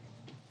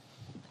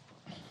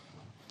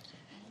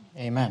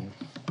Amen.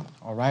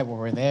 All right, well,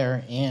 we're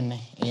there in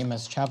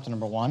Amos chapter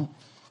number 1.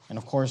 And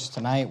of course,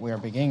 tonight we are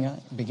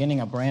beginning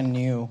a brand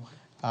new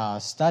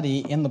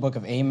study in the book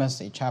of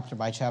Amos, a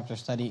chapter-by-chapter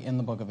study in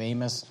the book of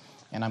Amos.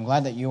 And I'm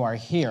glad that you are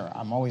here.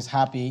 I'm always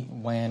happy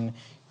when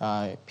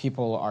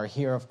people are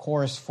here, of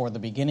course, for the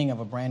beginning of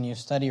a brand new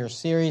study or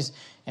series.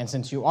 And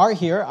since you are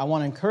here, I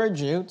want to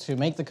encourage you to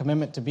make the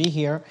commitment to be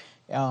here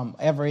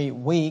every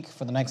week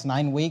for the next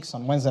 9 weeks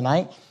on Wednesday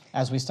night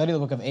as we study the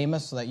book of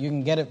Amos so that you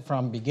can get it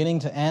from beginning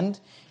to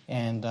end,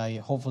 and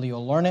hopefully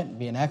you'll learn it,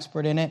 be an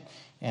expert in it.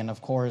 And of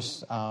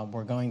course,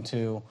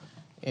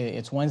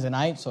 it's Wednesday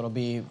night, so it'll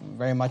be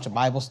very much a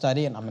Bible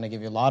study, and I'm going to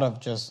give you a lot of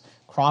just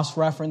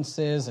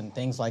cross-references and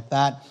things like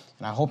that.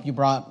 And I hope you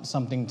brought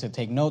something to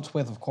take notes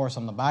with. Of course,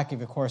 on the back of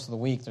your course of the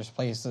week, there's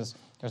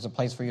a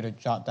place for you to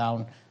jot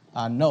down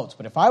notes.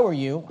 But if I were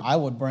you, I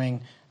would bring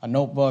a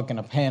notebook and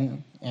a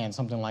pen and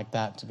something like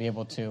that to be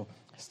able to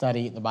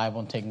study the Bible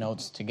and take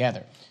notes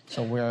together.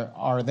 So we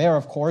are there,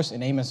 of course,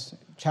 in Amos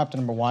chapter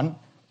number 1.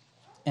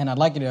 And I'd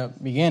like you to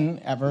begin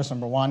at verse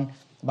number 1.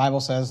 The Bible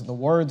says, "The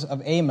words of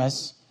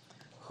Amos,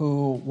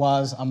 who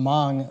was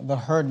among the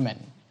herdmen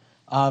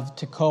of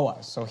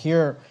Tekoa." So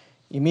here,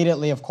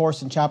 immediately, of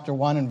course, in chapter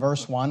 1 and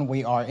verse 1,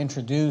 we are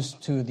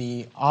introduced to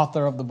the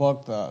author of the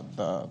book,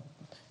 the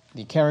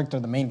character,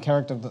 the main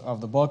character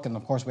of the book. And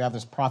of course, we have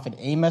this prophet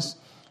Amos.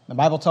 The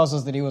Bible tells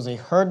us that he was a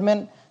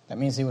herdman. That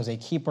means he was a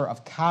keeper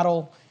of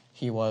cattle.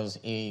 He was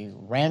a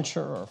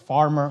rancher or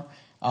farmer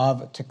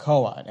of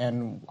Tekoa.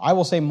 And I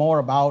will say more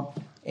about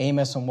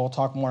Amos, and we'll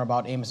talk more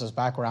about Amos's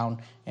background,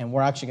 and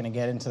we're actually going to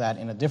get into that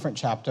in a different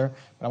chapter.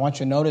 But I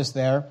want you to notice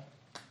there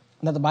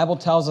that the Bible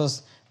tells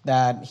us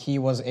that he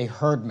was a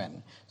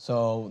herdman.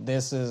 So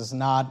this is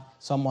not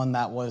someone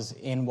that was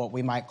in what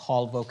we might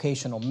call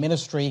vocational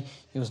ministry.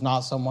 He was not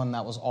someone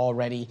that was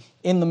already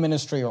in the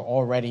ministry or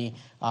already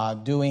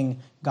doing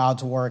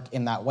God's work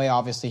in that way.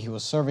 Obviously, he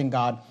was serving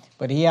God,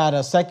 but he had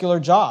a secular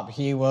job.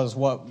 He was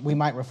what we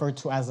might refer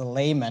to as a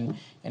layman,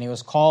 and he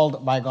was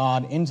called by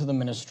God into the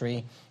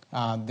ministry,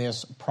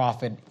 this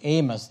prophet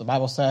Amos. The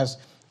Bible says,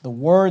 "The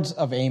words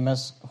of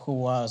Amos, who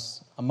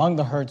was among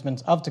the herdsmen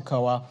of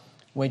Tekoa,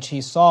 which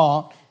he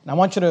saw." And I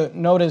want you to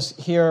notice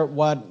here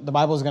what the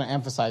Bible is going to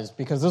emphasize,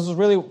 because this is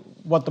really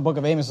what the book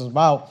of Amos is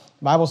about.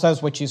 The Bible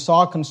says, "Which he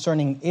saw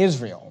concerning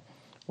Israel."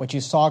 Which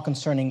he saw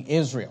concerning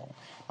Israel.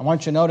 I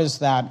want you to notice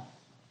that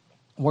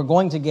we're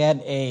going to get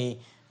a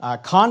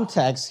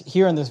context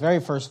here in this very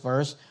first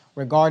verse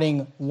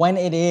regarding when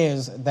it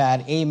is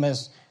that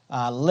Amos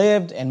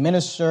lived and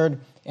ministered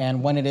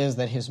and when it is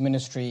that his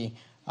ministry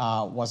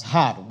was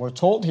had. We're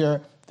told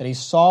here that he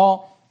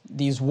saw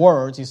these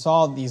words, he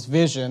saw these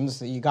visions,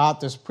 that he got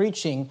this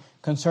preaching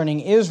concerning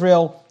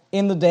Israel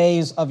in the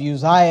days of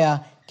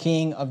Uzziah,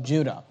 king of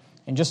Judah.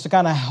 And just to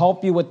kind of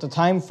help you with the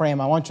time frame,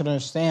 I want you to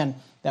understand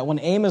that when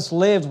Amos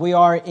lived, we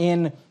are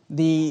in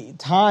the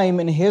time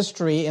in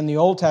history in the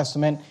Old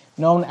Testament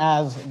known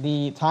as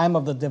the time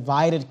of the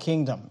divided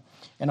kingdom.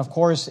 And of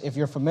course, if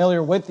you're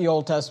familiar with the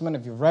Old Testament,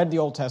 if you've read the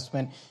Old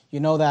Testament, you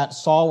know that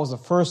Saul was the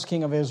first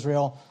king of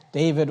Israel.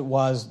 David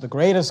was the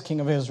greatest king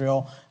of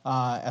Israel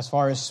as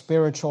far as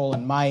spiritual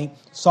and might.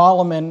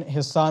 Solomon,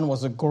 his son,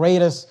 was the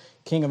greatest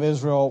king of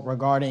Israel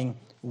regarding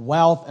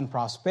wealth and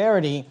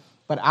prosperity.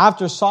 But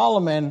after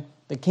Solomon,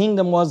 the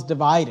kingdom was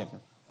divided.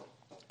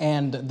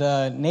 And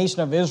the nation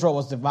of Israel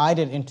was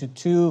divided into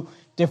two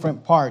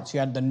different parts. You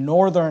had the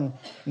northern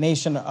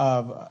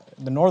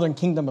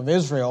kingdom of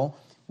Israel,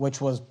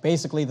 which was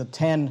basically the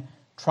 10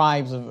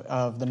 tribes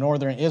of the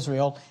northern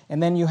Israel.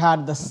 And then you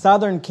had the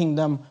southern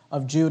kingdom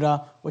of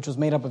Judah, which was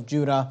made up of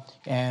Judah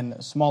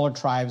and smaller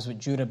tribes, with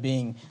Judah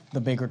being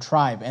the bigger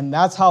tribe. And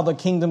that's how the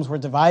kingdoms were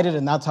divided,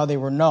 and that's how they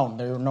were known.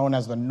 They were known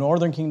as the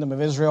northern kingdom of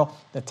Israel.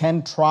 The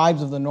 10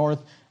 tribes of the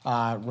north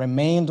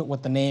remained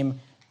with the name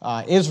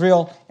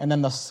Israel, and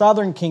then the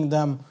southern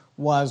kingdom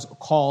was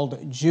called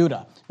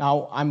Judah.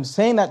 Now, I'm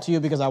saying that to you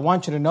because I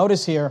want you to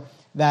notice here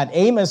that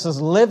Amos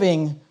is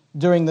living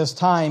during this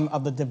time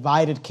of the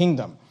divided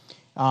kingdom.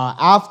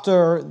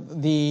 After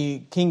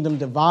the kingdom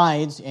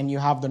divides and you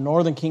have the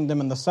northern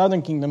kingdom and the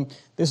southern kingdom,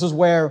 this is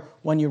where,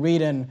 when you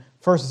read in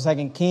 1st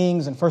and 2nd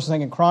Kings and 1st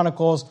and 2nd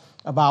Chronicles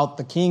about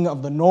the king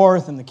of the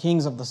north and the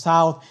kings of the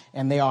south,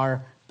 and they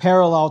are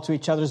parallel to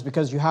each other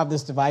because you have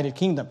this divided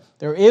kingdom.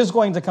 There is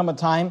going to come a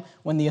time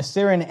when the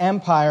Assyrian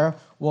Empire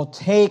will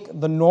take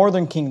the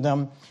northern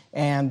kingdom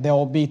and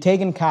they'll be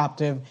taken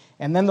captive,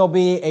 and then there'll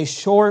be a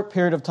short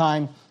period of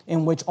time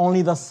in which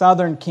only the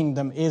southern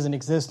kingdom is in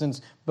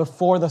existence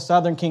before the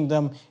southern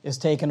kingdom is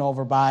taken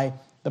over by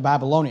the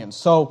Babylonians.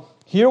 So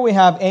here we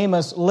have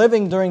Amos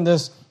living during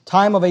this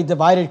time of a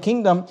divided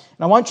kingdom, and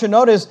I want you to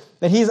notice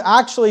that he's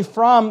actually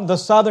from the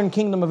southern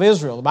kingdom of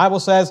Israel. The Bible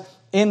says,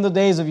 "In the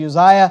days of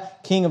Uzziah,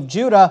 king of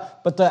Judah,"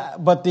 but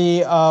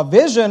the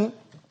vision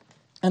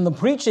and the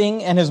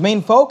preaching and his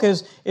main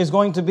focus is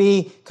going to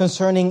be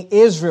concerning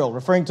Israel,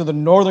 referring to the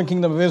northern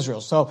kingdom of Israel.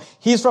 So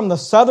he's from the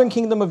southern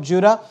kingdom of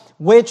Judah,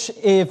 which,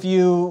 if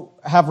you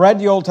have read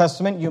the Old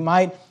Testament, you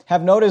might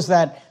have noticed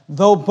that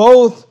though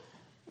both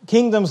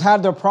kingdoms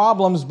had their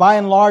problems, by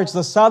and large,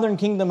 the southern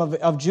kingdom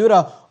of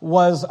Judah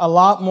was a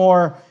lot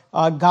more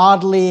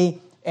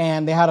godly,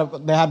 and they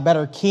had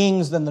better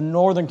kings than the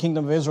northern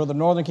kingdom of Israel. The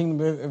northern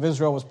kingdom of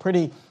Israel was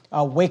pretty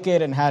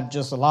wicked and had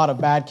just a lot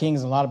of bad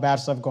kings and a lot of bad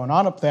stuff going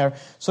on up there.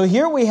 So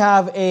here we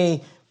have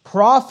a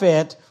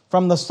prophet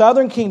from the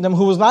southern kingdom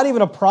who was not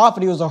even a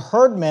prophet, he was a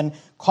herdman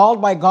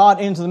called by God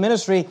into the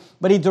ministry,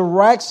 but he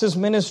directs his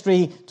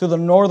ministry to the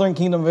northern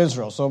kingdom of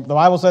Israel. So the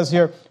Bible says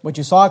here, what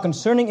you saw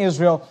concerning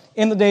Israel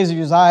in the days of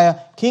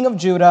Uzziah, king of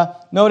Judah,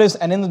 notice,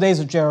 and in the days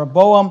of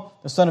Jeroboam,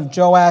 the son of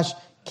Joash,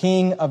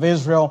 king of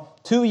Israel,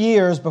 2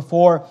 years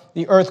before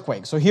the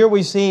earthquake. So here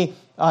we see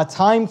a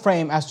time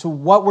frame as to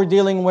what we're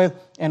dealing with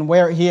and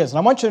where he is. And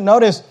I want you to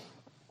notice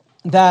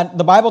that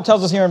the Bible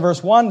tells us here in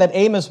verse 1 that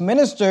Amos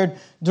ministered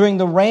during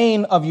the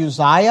reign of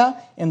Uzziah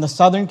in the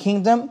southern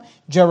kingdom,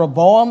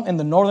 Jeroboam in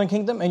the northern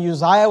kingdom. And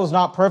Uzziah was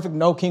not perfect.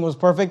 No king was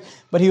perfect,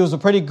 but he was a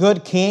pretty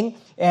good king.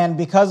 And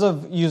because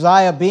of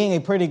Uzziah being a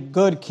pretty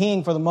good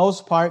king for the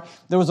most part,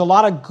 there was a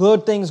lot of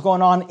good things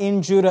going on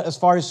in Judah as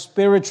far as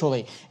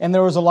spiritually. And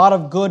there was a lot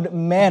of good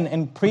men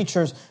and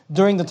preachers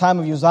during the time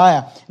of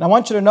Uzziah. And I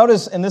want you to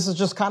notice, and this is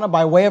just kind of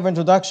by way of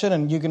introduction,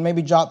 and you can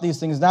maybe jot these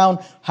things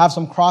down, have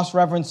some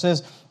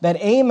cross-references, that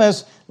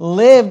Amos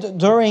lived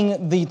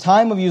during the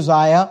time of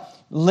Uzziah,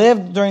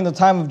 lived during the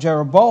time of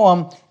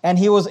Jeroboam, and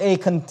he was a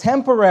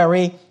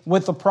contemporary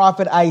with the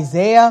prophet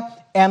Isaiah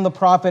and the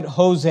prophet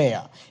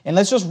Hosea. And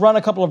let's just run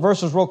a couple of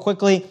verses real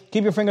quickly.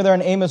 Keep your finger there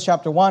in Amos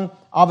chapter 1.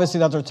 Obviously,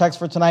 that's our text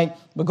for tonight.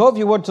 But go, if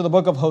you would, to the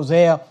book of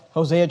Hosea,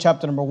 Hosea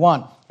chapter number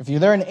 1. If you're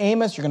there in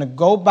Amos, you're going to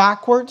go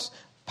backwards,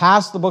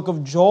 past the book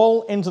of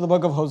Joel into the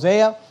book of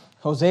Hosea,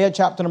 Hosea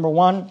chapter number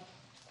 1,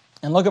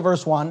 and look at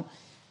verse 1.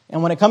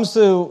 And when it comes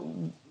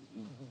to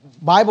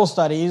Bible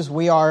studies,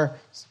 we are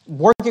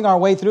working our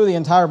way through the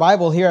entire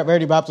Bible here at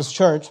Verity Baptist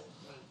Church.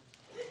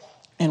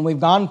 And we've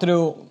gone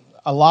through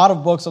a lot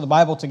of books of the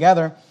Bible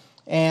together.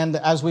 And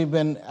as we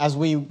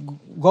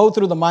go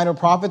through the minor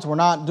prophets, we're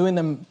not doing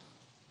them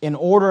in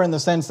order in the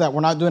sense that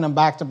we're not doing them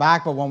back to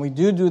back, but when we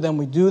do them,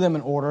 we do them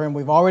in order. And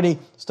we've already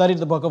studied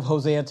the book of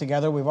Hosea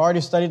together. We've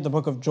already studied the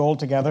book of Joel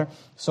together.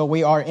 So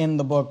we are in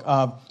the book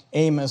of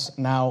Amos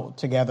now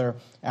together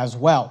as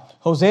well.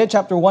 Hosea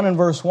chapter 1 and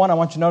verse 1, I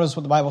want you to notice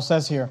what the Bible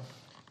says here.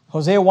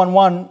 Hosea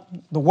 1:1,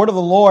 the word of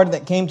the Lord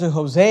that came to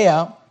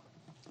Hosea,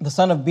 the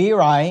son of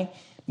Beeri.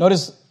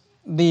 Notice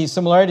the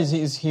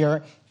similarities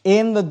here.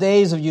 In the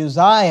days of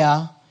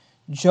Uzziah,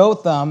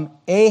 Jotham,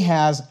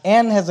 Ahaz,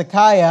 and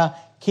Hezekiah,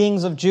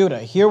 kings of Judah.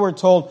 Here we're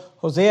told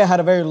Hosea had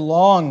a very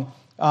long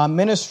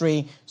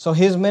ministry, so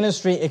his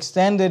ministry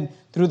extended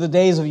through the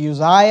days of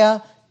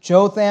Uzziah,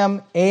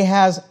 Jotham,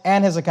 Ahaz,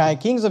 and Hezekiah,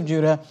 kings of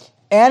Judah,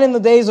 and in the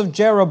days of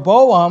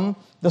Jeroboam,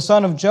 the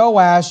son of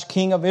Joash,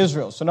 king of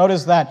Israel. So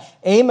notice that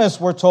Amos,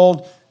 we're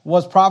told,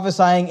 was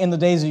prophesying in the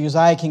days of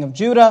Uzziah, king of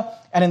Judah,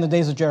 and in the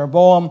days of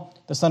Jeroboam,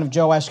 the son of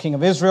Joash, king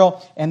of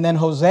Israel. And then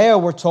Hosea,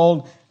 we're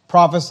told,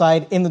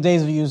 prophesied in the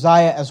days of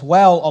Uzziah as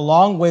well,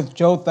 along with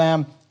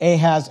Jotham,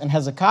 Ahaz, and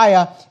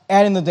Hezekiah,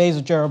 and in the days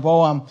of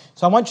Jeroboam.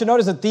 So I want you to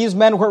notice that these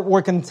men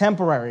were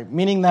contemporary,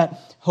 meaning that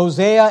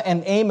Hosea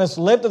and Amos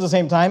lived at the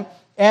same time,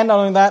 and not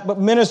only that, but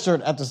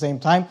ministered at the same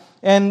time.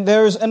 And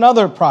there's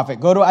another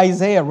prophet. Go to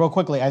Isaiah real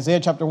quickly. Isaiah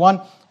chapter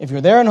 1. If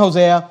you're there in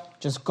Hosea,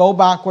 just go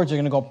backwards. You're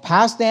going to go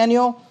past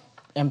Daniel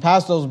and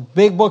past those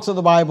big books of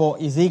the Bible,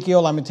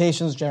 Ezekiel,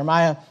 Lamentations,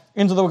 Jeremiah,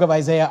 into the book of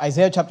Isaiah.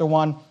 Isaiah chapter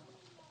 1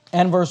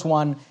 and verse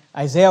 1.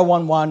 Isaiah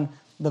 1:1.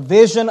 The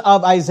vision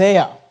of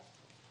Isaiah.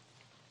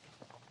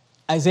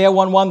 Isaiah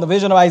 1:1. The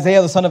vision of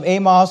Isaiah, the son of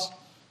Amos,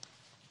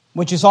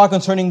 which you saw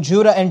concerning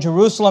Judah and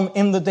Jerusalem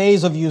in the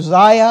days of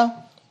Uzziah,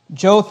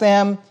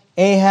 Jotham,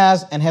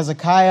 Ahaz, and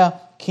Hezekiah,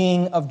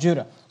 king of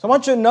Judah. So I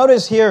want you to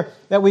notice here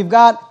that we've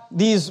got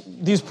these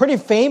pretty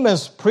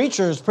famous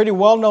preachers, pretty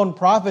well-known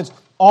prophets,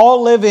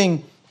 all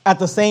living at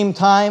the same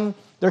time.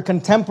 They're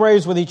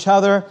contemporaries with each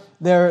other.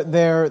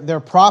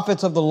 They're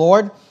prophets of the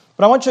Lord.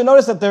 But I want you to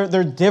notice that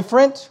they're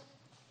different,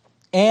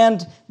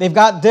 and they've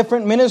got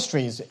different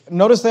ministries.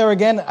 Notice there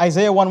again,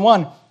 Isaiah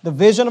 1:1, the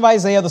vision of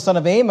Isaiah, the son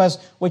of Amos,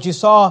 which you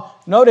saw,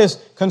 notice,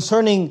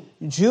 concerning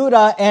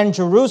Judah and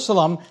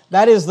Jerusalem,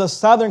 that is the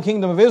southern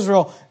kingdom of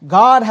Israel.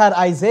 God had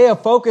Isaiah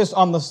focus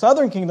on the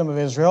southern kingdom of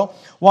Israel,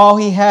 while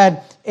he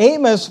had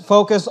Amos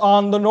focus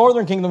on the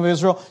northern kingdom of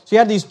Israel. So you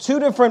had these two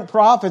different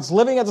prophets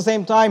living at the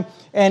same time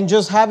and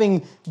just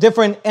having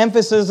different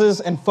emphases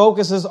and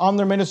focuses on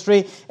their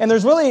ministry. And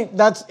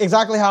that's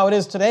exactly how it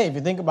is today, if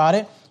you think about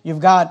it. You've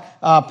got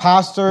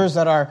pastors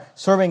that are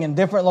serving in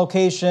different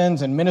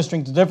locations and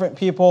ministering to different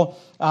people,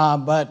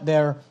 but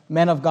they're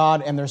men of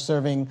God and they're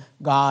serving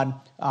God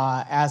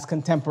as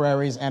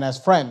contemporaries and as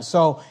friends.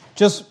 So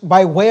just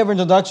by way of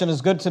introduction,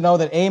 it's good to know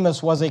that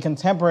Amos was a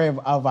contemporary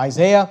of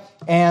Isaiah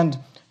and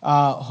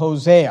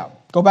Hosea.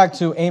 Go back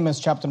to Amos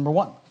chapter number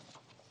 1.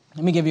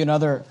 Let me give you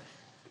another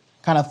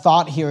kind of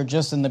thought here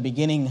just in the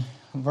beginning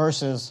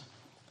verses.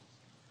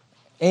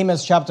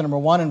 Amos chapter number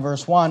 1 and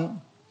verse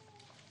 1.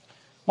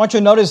 I want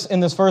you to notice in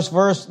this first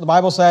verse, the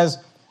Bible says,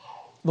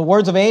 the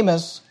words of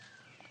Amos,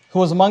 who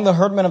was among the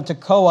herdmen of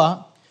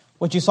Tekoa,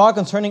 which you saw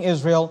concerning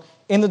Israel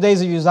in the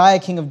days of Uzziah,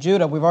 king of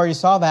Judah. We've already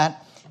saw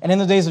that. And in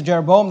the days of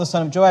Jeroboam, the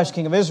son of Joash,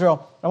 king of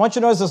Israel. I want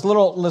you to notice this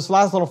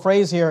last little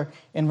phrase here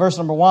in verse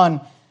number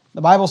 1. The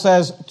Bible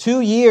says,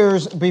 2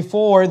 years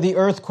before the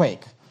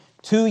earthquake.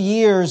 2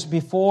 years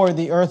before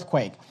the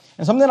earthquake.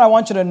 And something that I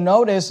want you to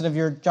notice, and if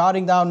you're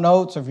jotting down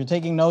notes, or if you're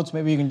taking notes,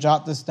 maybe you can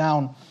jot this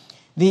down.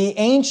 The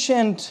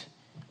ancient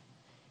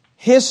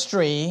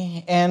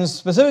history, and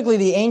specifically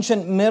the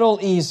ancient Middle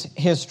East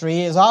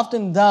history, is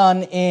often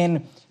done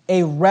in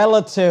a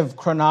relative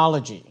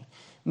chronology.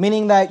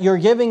 Meaning that you're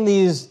giving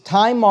these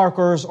time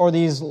markers or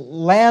these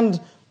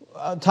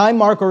time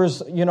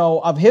markers,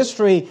 of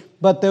history,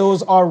 but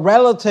those are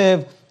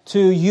relative to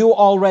you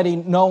already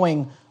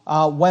knowing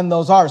when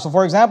those are. So,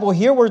 for example,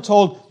 here we're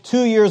told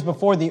 2 years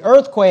before the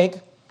earthquake,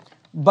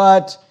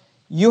 but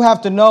you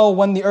have to know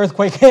when the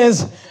earthquake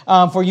is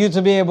for you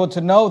to be able to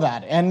know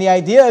that. And the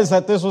idea is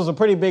that this was a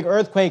pretty big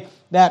earthquake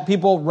that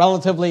people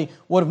relatively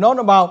would have known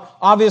about.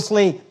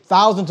 Obviously,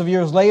 thousands of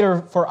years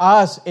later, for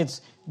us,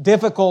 it's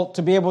difficult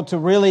to be able to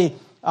really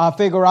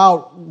figure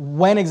out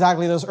when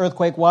exactly this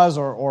earthquake was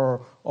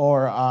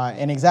or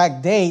an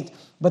exact date.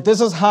 But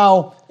this is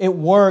how it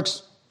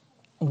works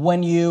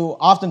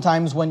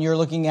oftentimes when you're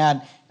looking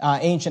at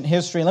ancient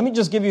history. Let me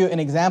just give you an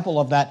example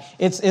of that.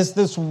 It's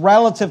this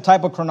relative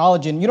type of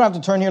chronology. And you don't have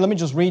to turn here. Let me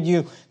just read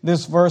you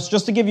this verse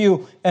just to give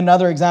you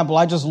another example.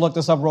 I just looked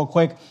this up real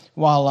quick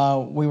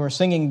while we were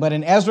singing. But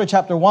in Ezra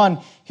chapter 1,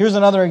 here's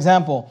another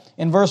example.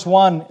 In verse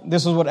 1,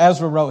 this is what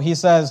Ezra wrote. He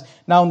says,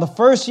 "Now in the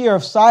first year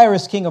of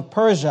Cyrus, king of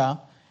Persia,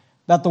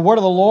 that the word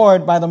of the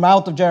Lord by the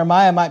mouth of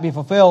Jeremiah might be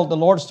fulfilled, the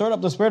Lord stirred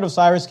up the spirit of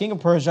Cyrus, king of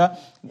Persia,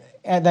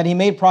 and that he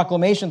made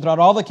proclamation throughout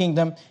all the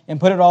kingdom and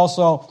put it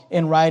also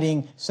in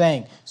writing,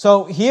 saying."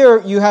 So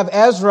here you have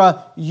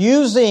Ezra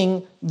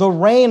using the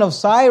reign of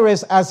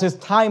Cyrus as his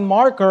time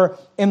marker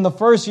in the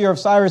first year of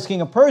Cyrus,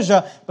 king of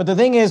Persia. But the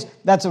thing is,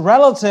 that's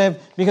relative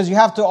because you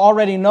have to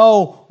already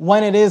know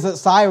when it is that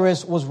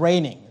Cyrus was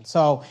reigning.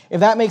 So if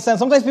that makes sense,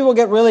 sometimes people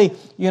get really,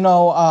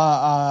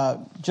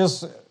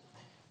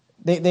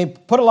 They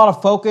put a lot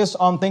of focus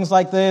on things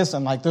like this,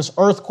 and like this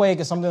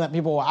earthquake is something that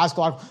people will ask a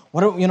lot.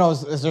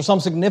 Is there some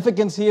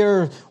significance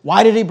here?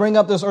 Why did he bring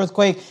up this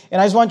earthquake? And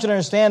I just want you to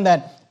understand that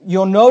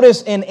you'll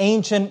notice in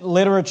ancient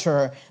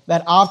literature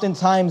that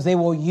oftentimes they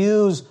will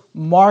use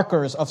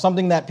markers of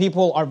something that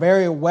people are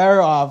very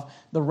aware of,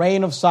 the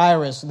reign of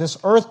Cyrus, this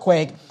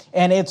earthquake,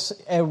 and it's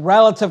a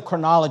relative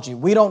chronology.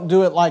 We don't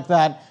do it like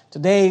that.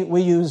 Today,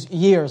 we use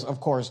years, of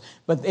course,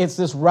 but it's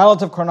this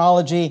relative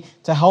chronology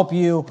to help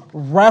you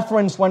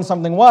reference when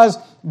something was,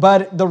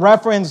 but the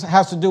reference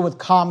has to do with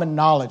common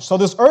knowledge. So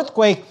this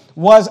earthquake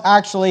was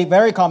actually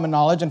very common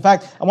knowledge. In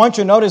fact, I want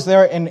you to notice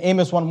there in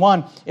Amos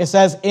 1:1, it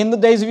says, "In the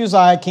days of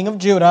Uzziah, king of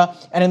Judah,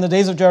 and in the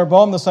days of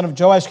Jeroboam, the son of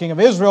Joash, king of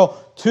Israel,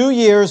 2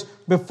 years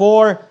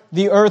before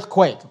the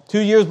earthquake." 2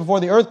 years before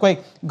the earthquake.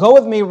 Go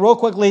with me real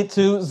quickly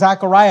to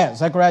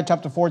Zechariah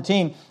chapter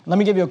 14. Let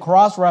me give you a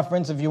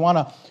cross-reference if you want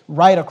to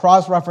write a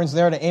cross-reference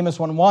there to Amos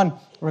 1:1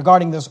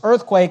 regarding this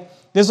earthquake.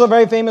 This is a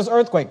very famous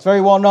earthquake. It's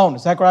very well known.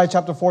 Zechariah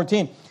chapter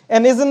 14.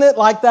 And isn't it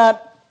like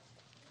that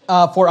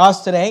for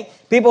us today?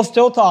 People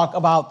still talk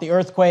about the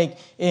earthquake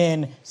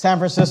in San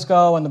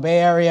Francisco and the Bay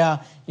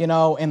Area,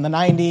 in the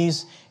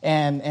 90s,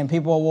 and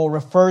people will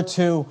refer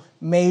to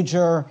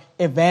major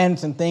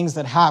events and things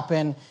that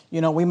happen.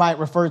 We might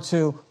refer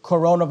to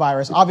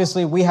coronavirus.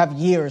 Obviously, we have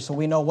years, so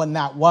we know when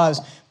that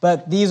was.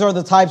 But these are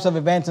the types of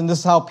events, and this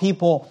is how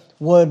people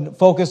would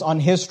focus on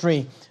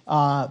history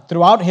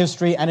throughout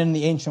history and in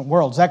the ancient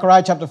world.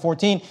 Zechariah chapter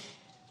 14.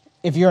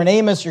 If you're in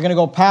Amos, you're going to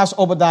go past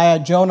Obadiah,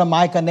 Jonah,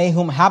 Micah,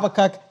 Nahum,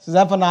 Habakkuk,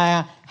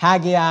 Zephaniah,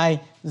 Haggai,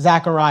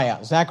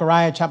 Zechariah.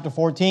 Zechariah chapter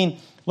 14.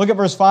 Look at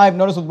verse 5.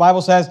 Notice what the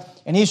Bible says.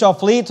 "And he shall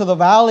flee to the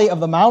valley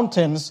of the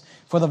mountains,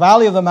 for the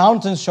valley of the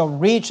mountains shall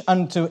reach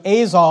unto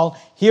Azal."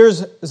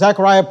 Here's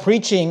Zechariah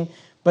preaching,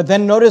 but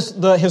then notice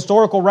the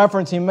historical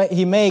reference he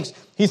makes.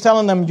 He's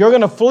telling them, you're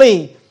going to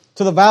flee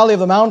to the valley of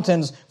the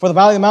mountains, for the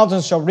valley of the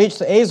mountains shall reach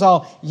to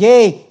Azal.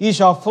 Yea, ye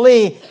shall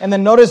flee. And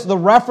then notice the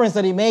reference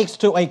that he makes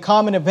to a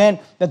common event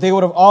that they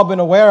would have all been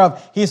aware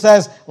of. He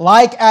says,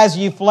 "Like as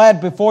ye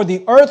fled before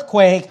the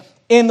earthquake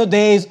in the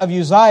days of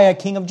Uzziah,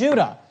 king of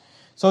Judah."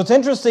 So it's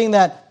interesting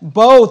that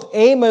both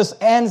Amos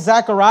and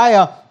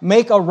Zechariah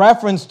make a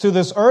reference to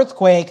this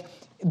earthquake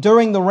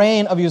during the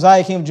reign of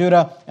Uzziah, king of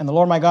Judah, and the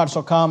Lord my God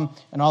shall come,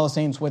 and all the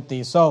saints with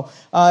thee. So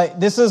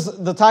this is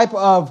the type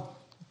of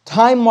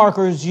time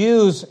markers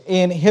used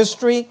in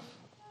history,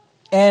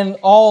 and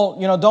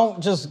don't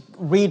just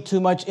read too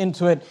much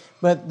into it,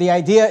 but the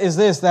idea is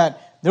this, that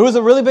there was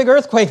a really big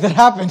earthquake that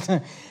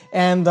happened,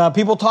 and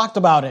people talked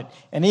about it.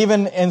 And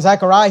even in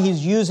Zechariah,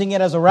 he's using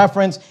it as a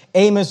reference.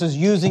 Amos is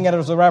using it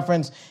as a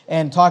reference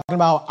and talking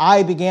about,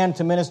 I began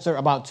to minister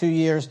about 2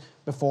 years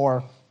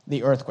before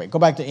the earthquake. Go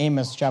back to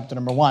Amos chapter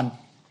number 1.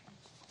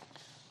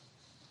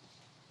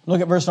 Look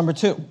at verse number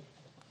 2.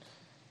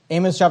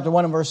 Amos chapter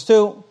 1 and verse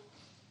 2.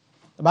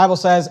 The Bible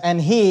says,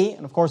 "And he,"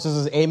 and of course this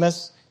is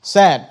Amos,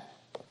 "said."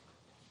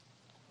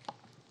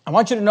 I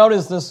want you to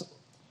notice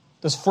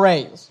this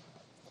phrase.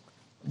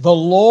 The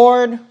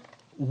Lord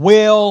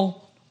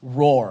will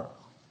roar.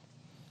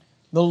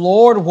 The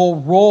Lord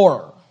will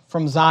roar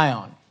from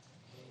Zion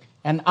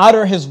and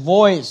utter his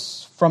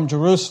voice from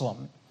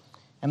Jerusalem.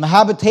 And the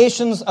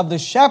habitations of the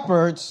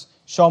shepherds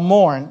shall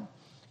mourn,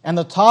 and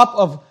the top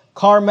of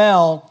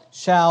Carmel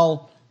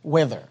shall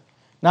wither.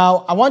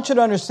 Now, I want you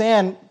to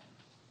understand,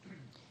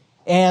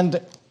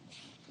 and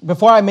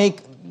before I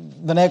make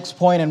the next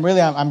point, and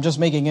really I'm just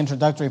making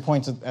introductory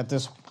points at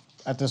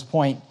this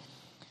point,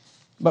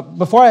 but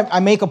before I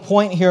make a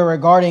point here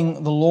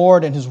regarding the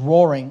Lord and his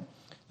roaring,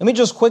 let me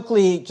just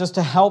quickly, just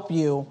to help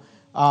you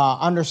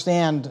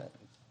understand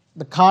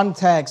the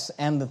context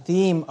and the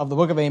theme of the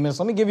book of Amos,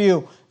 let me give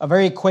you a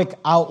very quick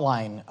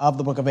outline of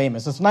the book of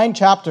Amos. It's 9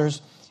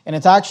 chapters, and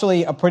it's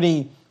actually a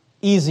pretty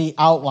easy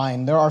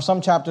outline. There are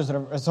some chapters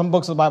some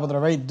books of the Bible that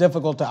are very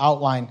difficult to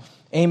outline.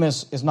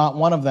 Amos is not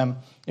one of them.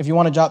 If you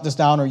want to jot this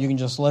down, or you can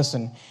just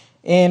listen.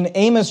 In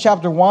Amos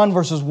chapter 1,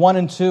 verses 1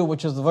 and 2,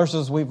 which is the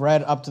verses we've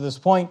read up to this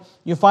point,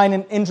 you find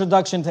an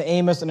introduction to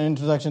Amos and an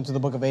introduction to the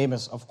book of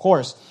Amos, of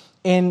course.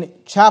 In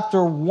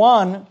chapter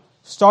 1,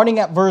 starting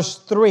at verse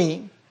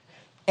 3,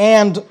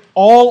 and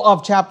all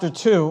of chapter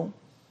 2,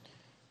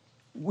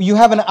 you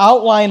have an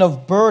outline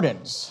of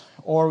burdens,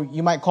 or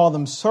you might call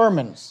them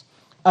sermons,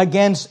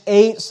 against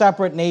 8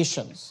 separate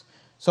nations.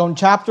 So in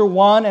chapter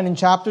 1 and in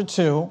chapter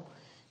 2,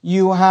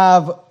 you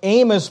have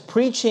Amos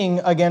preaching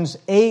against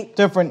 8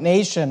 different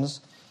nations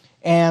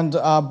and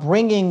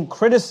bringing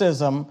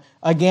criticism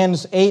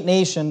against 8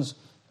 nations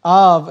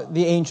of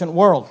the ancient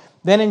world.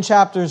 Then in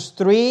chapters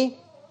 3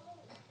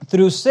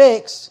 through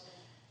 6,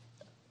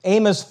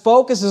 Amos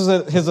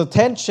focuses his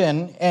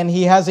attention, and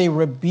he has a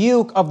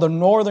rebuke of the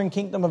northern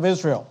kingdom of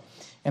Israel.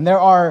 And there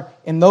are,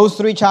 in those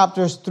 3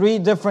 chapters, 3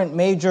 different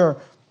major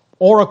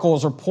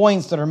oracles or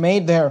points that are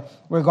made there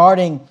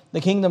regarding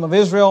the kingdom of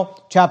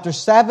Israel. Chapter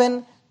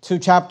 7 to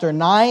chapter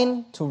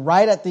 9, to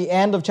right at the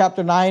end of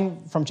chapter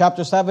 9, from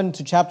chapter 7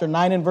 to chapter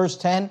 9 in verse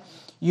 10,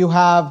 you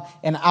have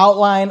an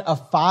outline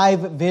of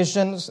 5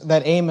 visions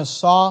that Amos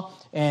saw.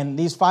 And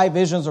these 5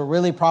 visions are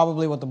really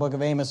probably what the book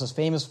of Amos is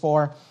famous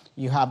for.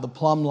 You have the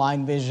plumb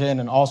line vision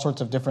and all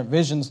sorts of different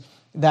visions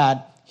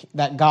that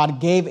God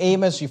gave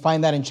Amos. You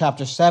find that in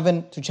chapter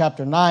 7 to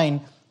chapter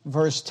 9,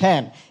 verse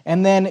 10.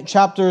 And then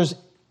chapters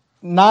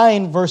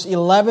 9, verse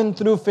 11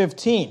 through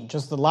 15,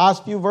 just the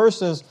last few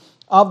verses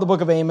of the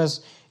book of Amos,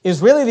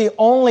 is really the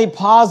only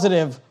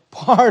positive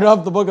part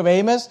of the book of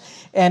Amos.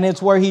 And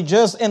it's where he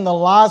just, in the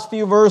last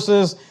few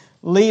verses,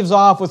 leaves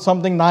off with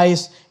something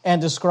nice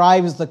and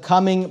describes the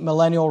coming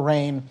millennial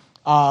reign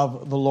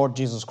of the Lord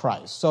Jesus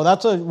Christ. So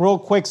that's a real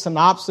quick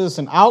synopsis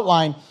and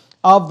outline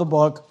of the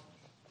book.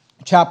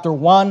 Chapter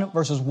 1,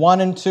 verses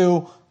 1 and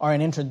 2 are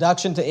an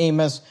introduction to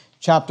Amos.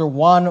 Chapter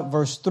 1,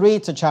 verse 3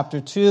 to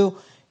chapter 2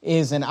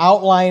 is an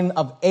outline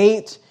of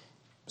 8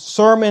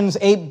 sermons,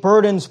 8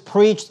 burdens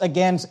preached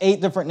against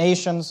 8 different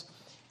nations.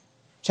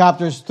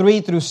 Chapters 3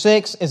 through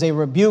 6 is a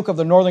rebuke of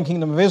the northern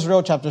kingdom of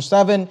Israel. Chapter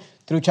 7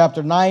 through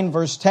chapter 9,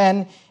 verse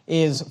 10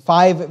 is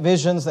 5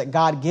 visions that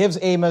God gives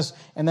Amos.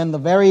 And then the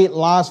very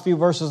last few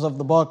verses of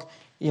the book,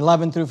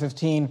 11 through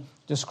 15,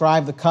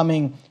 describe the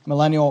coming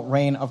millennial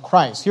reign of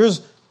Christ.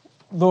 Here's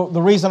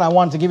the reason I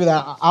wanted to give you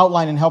that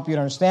outline and help you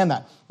to understand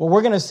that. What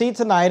we're going to see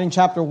tonight in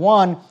chapter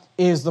 1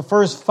 is the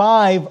first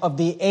 5 of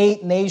the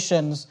 8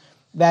 nations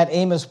that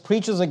Amos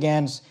preaches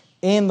against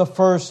in the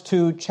first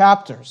 2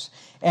 chapters.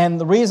 And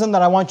the reason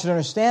that I want you to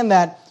understand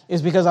that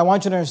is because I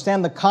want you to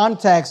understand the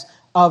context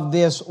of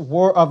this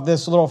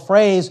little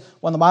phrase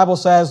when the Bible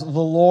says, the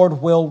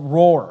Lord will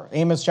roar.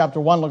 Amos chapter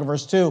 1, look at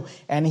verse 2.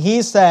 And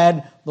he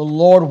said, the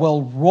Lord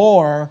will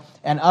roar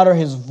and utter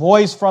his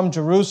voice from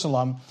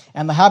Jerusalem,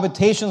 and the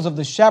habitations of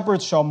the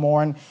shepherds shall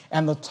mourn,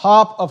 and the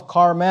top of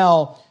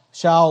Carmel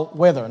shall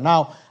wither.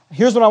 Now,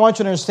 here's what I want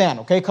you to understand,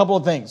 okay? A couple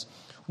of things.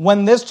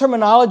 When this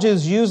terminology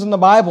is used in the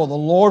Bible, the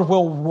Lord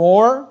will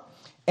roar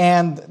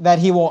and that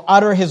he will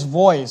utter his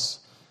voice,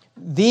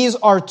 these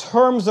are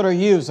terms that are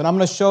used, and I'm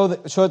going to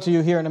show it to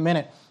you here in a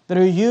minute, that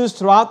are used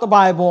throughout the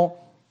Bible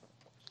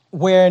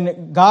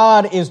when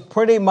God is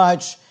pretty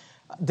much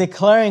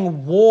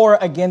declaring war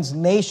against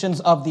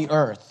nations of the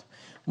earth.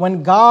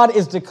 When God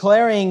is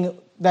declaring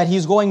that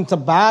he's going to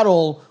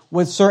battle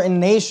with certain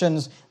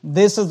nations,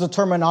 this is the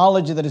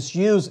terminology that is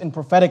used in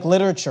prophetic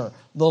literature.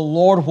 The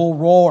Lord will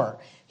roar.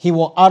 He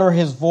will utter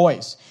his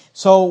voice.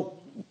 So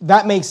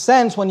that makes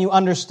sense when you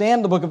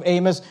understand the book of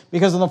Amos,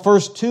 because in the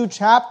first 2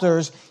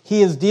 chapters,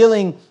 he is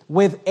dealing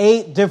with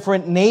 8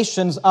 different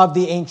nations of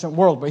the ancient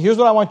world. But here's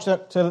what I want you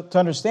to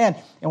understand,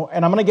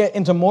 and I'm going to get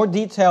into more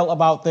detail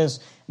about this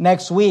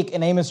next week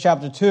in Amos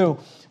chapter 2.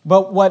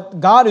 But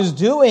what God is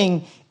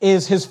doing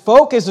is his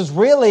focus is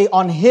really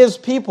on his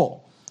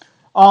people,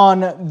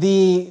 on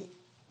the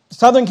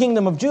southern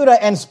kingdom of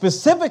Judah, and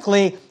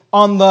specifically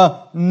on the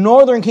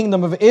northern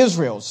kingdom of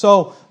Israel.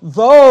 So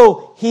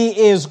though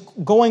he is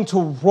going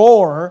to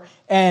roar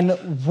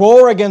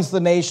against the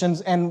nations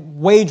and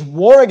wage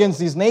war against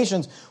these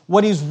nations,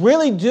 what he's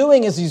really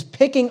doing is he's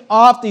picking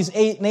off these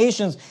 8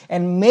 nations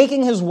and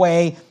making his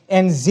way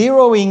and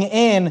zeroing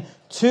in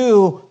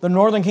to the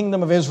northern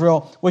kingdom of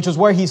Israel, which is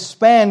where he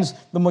spends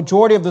the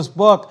majority of this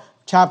book,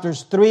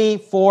 chapters 3,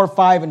 4,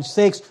 5, and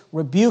 6,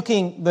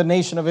 rebuking the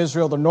nation of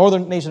Israel, the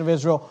northern nation of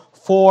Israel,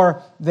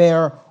 for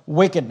their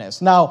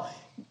wickedness. Now,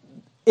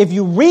 if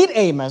you read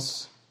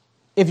Amos,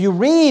 if you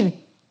read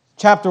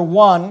chapter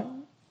 1,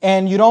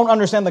 and you don't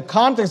understand the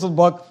context of the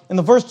book, in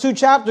the first 2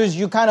 chapters,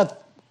 you kind of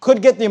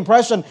could get the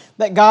impression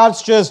that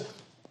God's just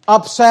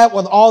upset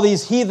with all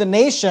these heathen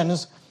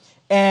nations,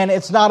 and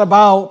it's not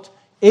about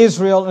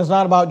Israel, and it's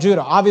not about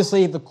Judah.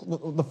 Obviously,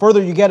 the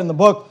further you get in the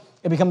book,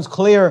 it becomes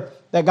clear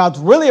that God's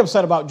really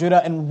upset about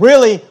Judah and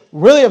really,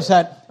 really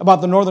upset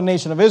about the northern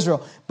nation of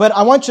Israel. But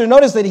I want you to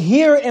notice that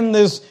here in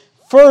this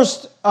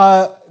first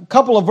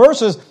couple of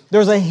verses,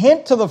 there's a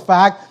hint to the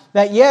fact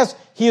that, yes,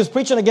 he is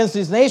preaching against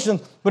these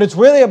nations, but it's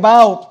really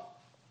about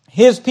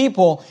his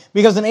people.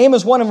 Because in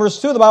Amos 1 and verse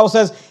 2, the Bible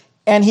says,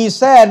 "And he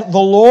said, the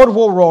Lord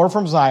will roar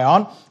from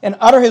Zion and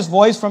utter his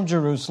voice from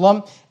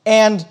Jerusalem.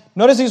 And,"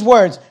 notice these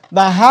words,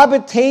 "the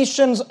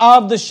habitations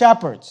of the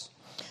shepherds."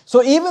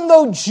 So even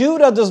though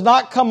Judah does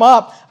not come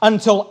up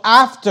until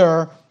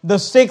after the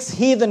 6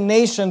 heathen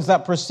nations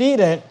that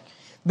preceded,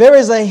 there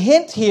is a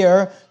hint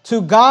here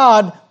to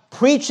God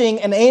preaching,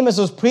 and Amos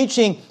is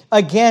preaching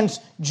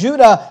against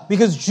Judah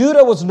because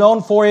Judah was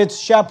known for its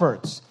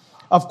shepherds.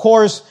 Of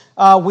course,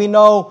 we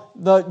know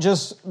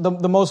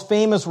the most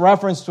famous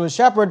reference to a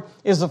shepherd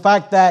is the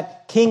fact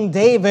that King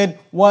David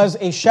was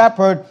a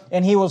shepherd,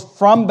 and he was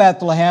from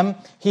Bethlehem.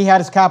 He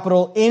had his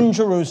capital in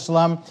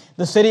Jerusalem.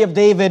 The city of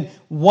David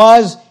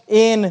was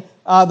in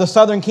the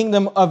southern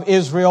kingdom of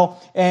Israel,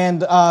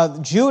 and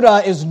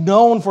Judah is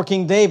known for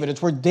King David.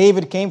 It's where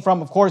David came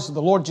from. Of course,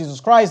 the Lord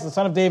Jesus Christ, the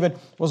son of David,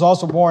 was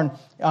also born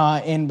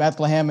in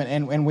Bethlehem,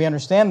 and we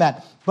understand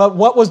that. But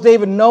what was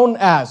David known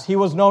as? He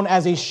was known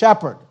as a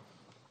shepherd.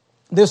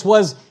 This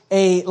was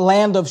a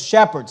land of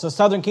shepherds. The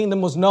southern kingdom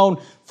was known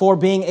for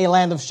being a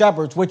land of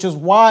shepherds, which is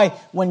why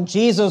when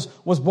Jesus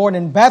was born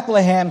in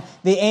Bethlehem,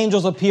 the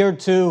angels appeared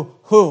to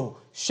who?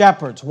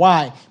 Shepherds.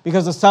 Why?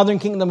 Because the southern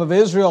kingdom of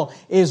Israel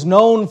is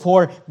known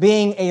for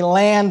being a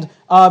land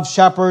of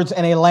shepherds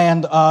and a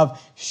land of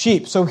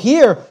sheep. So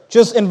here,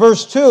 just in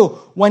verse 2,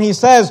 when he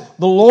says,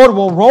 "The Lord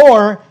will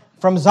roar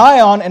from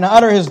Zion and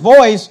utter his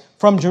voice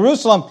from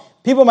Jerusalem,"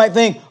 people might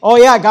think, oh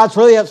yeah, God's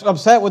really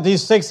upset with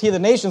these 6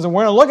 heathen nations, and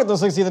we're going to look at those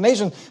 6 heathen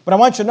nations. But I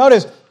want you to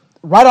notice,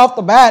 right off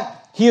the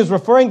bat, he is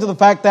referring to the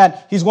fact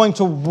that he's going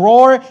to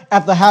roar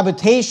at the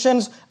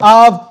habitations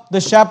of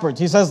the shepherds.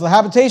 He says, the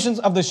habitations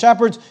of the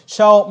shepherds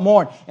shall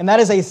mourn. And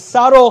that is a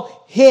subtle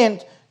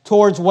hint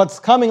towards what's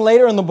coming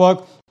later in the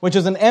book, which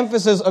is an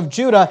emphasis of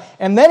Judah.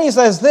 And then he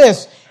says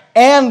this,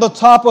 "And the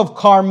top of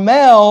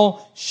Carmel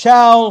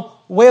shall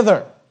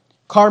wither."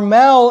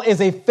 Carmel is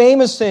a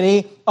famous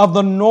city of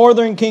the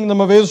northern kingdom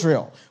of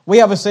Israel. We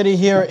have a city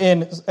here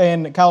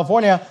in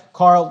California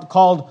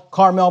called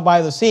Carmel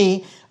by the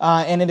Sea,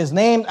 and it is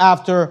named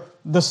after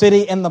the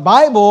city in the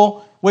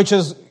Bible, which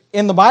is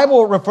in the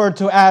Bible referred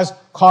to as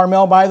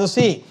Carmel by the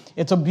Sea.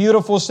 It's a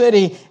beautiful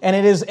city, and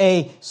it is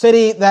a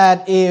city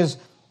that is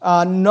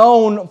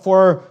known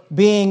for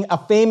being a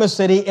famous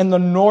city in the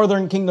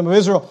northern kingdom of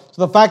Israel.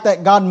 So the fact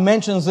that God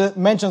mentions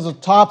the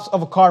tops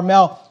of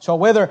Carmel shall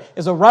wither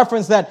is a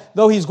reference that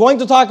though he's going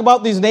to talk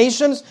about these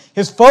nations,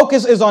 his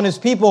focus is on his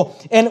people.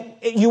 And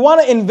you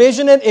want to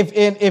envision it,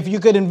 if you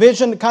could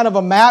envision kind of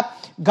a map,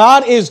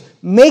 God is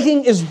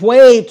making his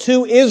way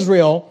to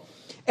Israel.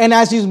 And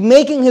as he's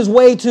making his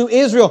way to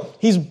Israel,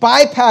 he's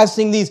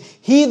bypassing these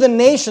heathen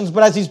nations.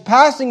 But as he's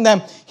passing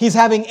them, he's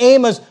having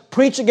Amos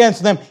preach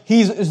against them.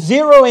 He's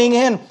zeroing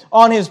in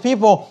on his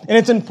people. And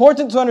it's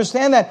important to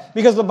understand that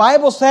because the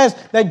Bible says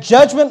that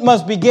judgment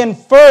must begin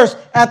first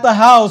at the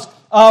house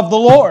of the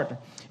Lord.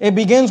 It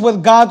begins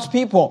with God's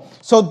people.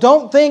 So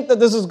don't think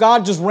that this is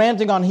God just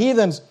ranting on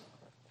heathens.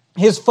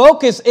 His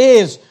focus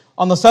is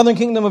on the southern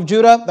kingdom of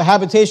Judah, the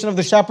habitation of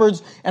the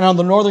shepherds, and on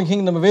the northern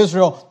kingdom of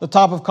Israel, the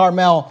top of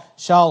Carmel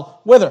shall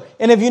wither.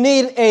 And if you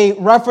need a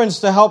reference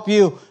to help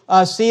you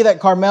see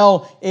that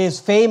Carmel is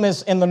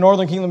famous in the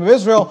northern kingdom of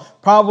Israel,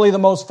 probably the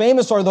most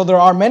famous story, though there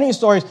are many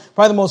stories,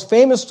 probably the most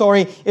famous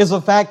story is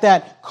the fact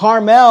that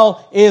Carmel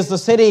is the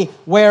city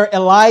where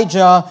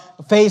Elijah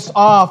faced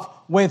off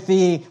with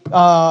the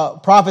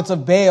prophets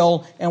of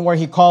Baal and where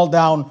he called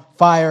down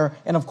fire.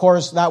 And of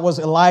course, that was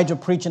Elijah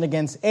preaching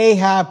against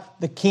Ahab,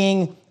 the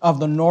king of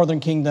the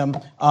northern kingdom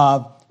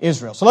of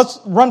Israel. So let's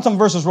run some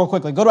verses real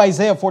quickly. Go to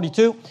Isaiah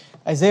 42.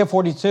 Isaiah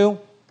 42.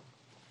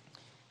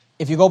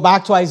 If you go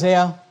back to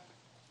Isaiah,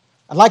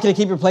 I'd like you to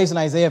keep your place in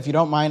Isaiah if you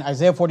don't mind.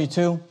 Isaiah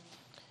 42.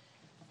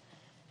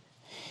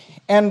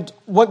 And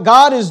what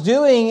God is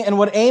doing and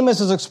what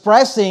Amos is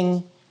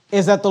expressing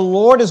is that the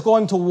Lord is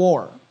going to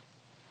war.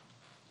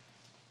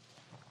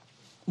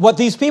 What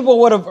these people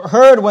would have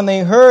heard when they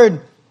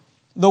heard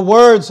the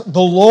words,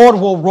 "The Lord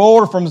will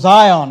roar from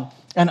Zion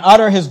and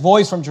utter his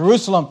voice from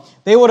Jerusalem,"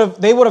 they would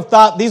have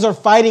thought these are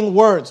fighting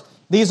words.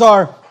 These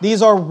are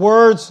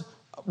words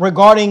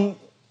regarding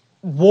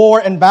war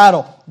and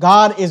battle.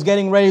 God is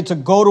getting ready to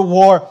go to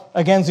war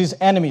against these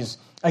enemies.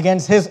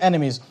 against his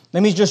enemies.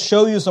 Let me just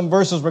show you some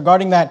verses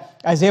regarding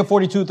that. Isaiah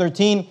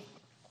 42:13.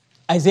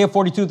 Isaiah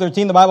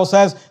 42:13, the Bible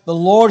says, the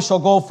Lord shall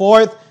go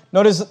forth,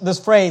 notice this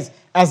phrase,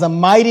 as a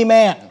mighty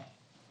man.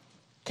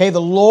 Okay, the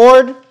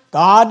Lord,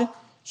 God,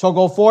 shall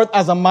go forth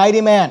as a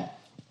mighty man.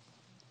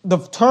 The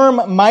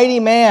term mighty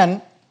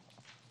man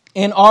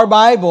in our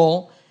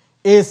Bible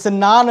is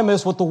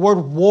synonymous with the word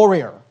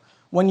warrior.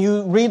 When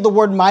you read the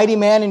word mighty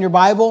man in your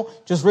Bible,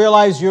 just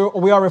realize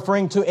we are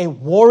referring to a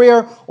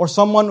warrior or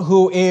someone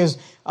who is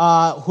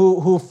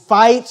who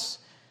fights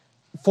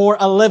for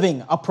a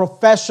living, a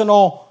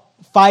professional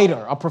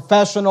fighter, a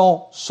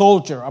professional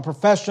soldier, a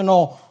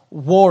professional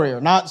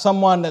warrior, not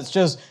someone that's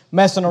just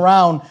messing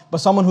around, but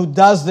someone who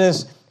does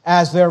this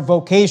as their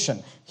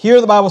vocation. Here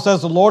the Bible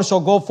says, the Lord shall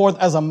go forth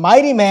as a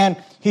mighty man.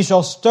 He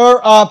shall stir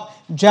up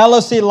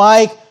jealousy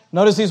like,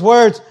 notice these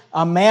words,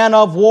 a man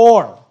of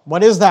war.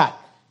 What is that?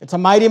 It's a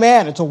mighty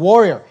man. It's a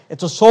warrior.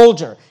 It's a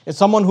soldier. It's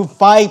someone who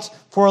fights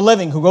for a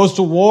living, who goes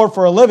to war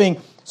for a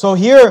living. So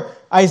here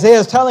Isaiah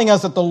is telling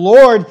us that the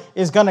Lord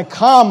is going to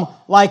come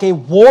like a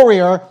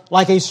warrior,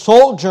 like a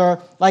soldier,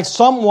 like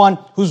someone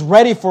who's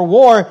ready for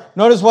war.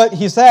 Notice what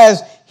he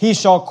says. He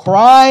shall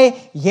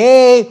cry,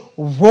 yea,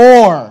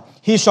 roar.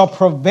 He shall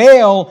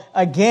prevail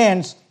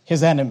against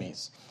his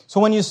enemies.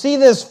 So when you see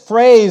this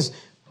phrase,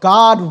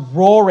 God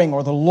roaring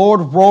or the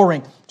Lord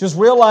roaring, just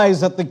realize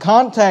that the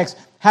context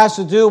has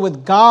to do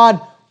with God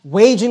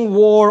waging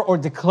war or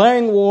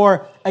declaring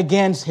war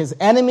against his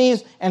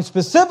enemies and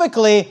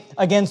specifically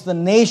against the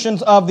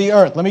nations of the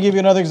earth. Let me give you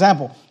another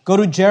example. Go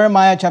to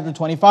Jeremiah chapter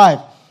 25.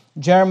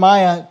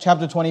 Jeremiah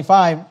chapter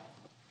 25.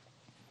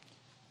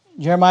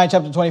 Jeremiah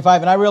chapter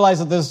 25. And I realize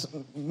that this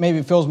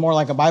maybe feels more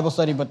like a Bible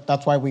study, but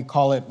that's why we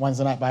call it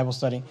Wednesday night Bible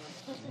study.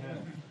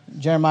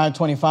 Jeremiah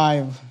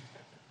 25.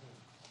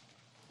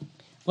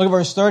 Look at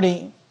verse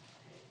 30.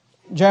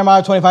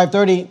 Jeremiah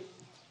 25:30.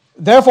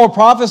 Therefore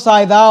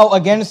prophesy thou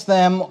against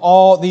them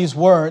all these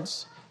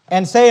words,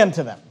 and say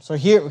unto them. So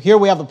here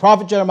we have the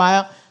prophet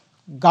Jeremiah.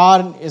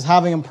 God is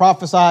having him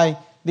prophesy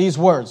these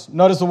words.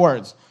 Notice the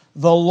words.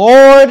 The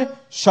Lord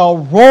shall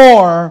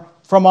roar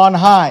from on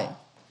high,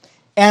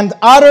 and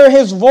utter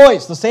his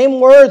voice. The same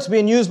words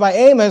being used by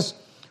Amos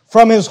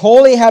from his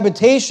holy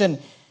habitation.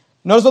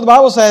 Notice what the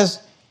Bible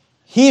says.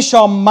 He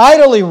shall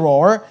mightily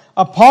roar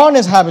upon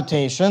his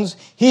habitations.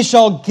 He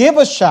shall give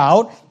a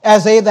shout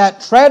as they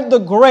that tread the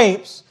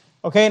grapes.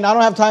 Okay, and I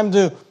don't have time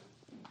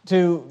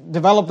to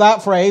develop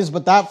that phrase,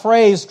 but that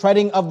phrase,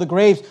 treading of the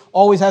grapes,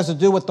 always has to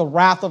do with the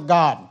wrath of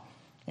God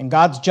and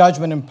God's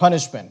judgment and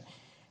punishment.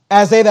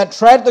 As they that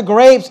tread the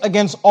grapes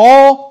against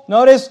all,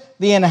 notice,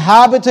 the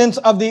inhabitants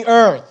of the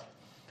earth.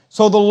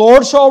 So the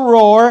Lord shall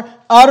roar,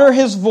 utter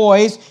his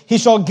voice. He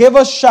shall give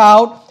a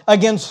shout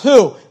against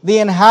who? The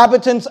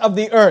inhabitants of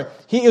the earth.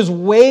 He is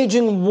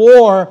waging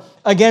war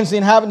against the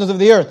inhabitants of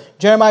the earth.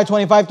 Jeremiah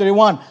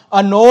 25:31.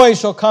 A noise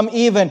shall come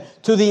even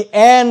to the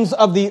ends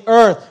of the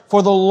earth,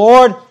 for the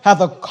Lord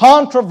hath a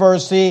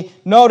controversy,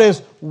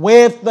 notice,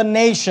 with the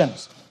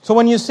nations. So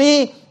when you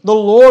see the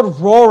Lord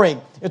roaring,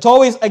 it's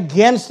always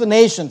against the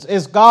nations.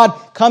 Is God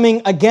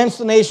coming against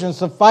the nations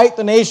to fight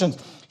the nations?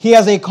 He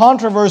has a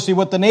controversy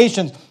with the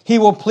nations. He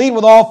will plead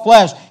with all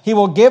flesh. He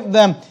will give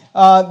them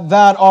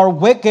that are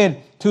wicked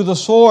to the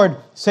sword,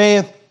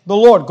 saith the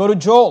Lord. Go to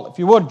Joel, if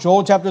you would,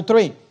 Joel chapter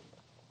 3.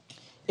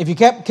 If you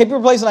keep your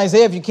place in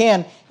Isaiah, if you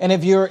can, and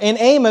if you're in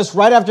Amos,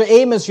 right after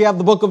Amos, you have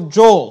the book of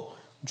Joel.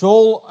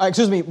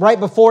 Right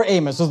before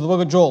Amos is the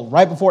book of Joel.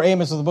 Right before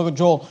Amos is the book of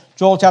Joel,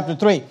 Joel chapter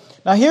 3.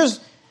 Now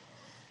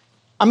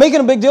I'm making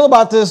a big deal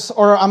about this,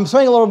 or I'm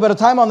spending a little bit of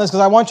time on this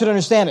because I want you to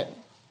understand it.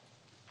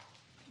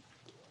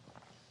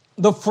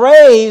 The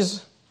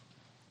phrase,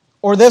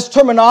 or this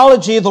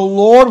terminology, the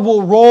Lord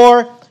will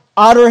roar,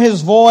 utter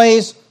his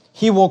voice,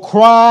 he will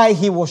cry,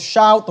 he will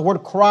shout. The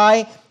word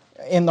cry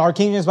in our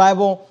King James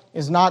Bible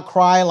is not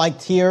cry like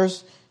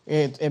tears.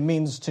 It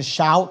means to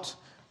shout.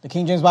 The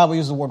King James Bible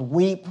uses the word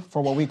weep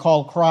for what we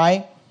call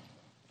cry.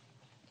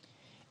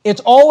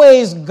 It's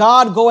always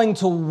God going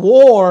to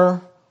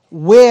war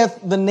with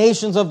the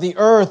nations of the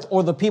earth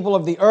or the people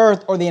of the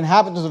earth or the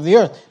inhabitants of the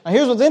earth. Now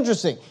here's what's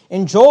interesting.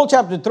 In Joel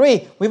chapter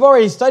 3, we've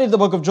already studied the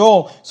book of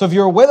Joel. So if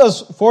you're with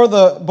us for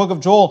the book of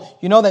Joel,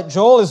 you know that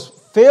Joel is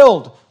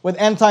filled with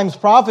end times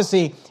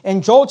prophecy.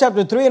 And Joel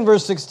chapter 3 and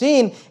verse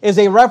 16 is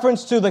a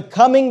reference to the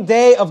coming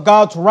day of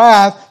God's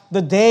wrath,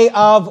 the day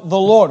of the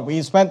Lord.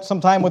 We spent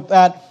some time with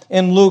that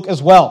in Luke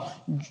as well.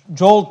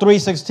 Joel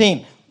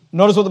 3:16.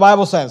 Notice what the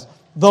Bible says.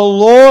 The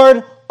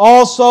Lord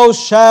also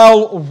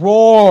shall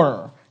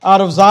roar out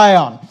of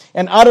Zion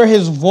and utter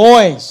his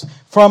voice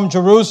from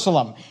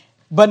Jerusalem.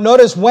 But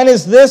notice, when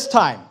is this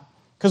time?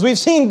 Because we've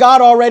seen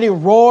God already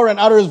roar and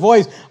utter his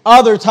voice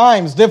other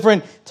times,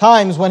 different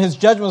times when his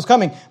judgment was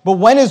coming. But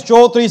when is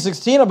Joel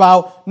 3:16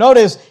 about?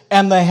 Notice,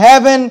 and the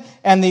heaven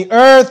and the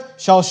earth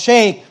shall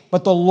shake,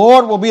 but the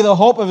Lord will be the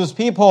hope of his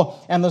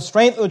people and the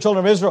strength of the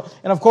children of Israel.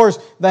 And of course,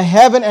 the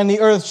heaven and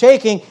the earth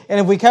shaking. And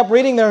if we kept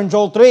reading there in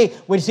Joel 3,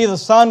 we'd see the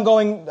sun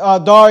going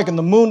dark and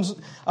the moon's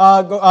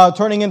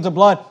turning into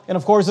blood. And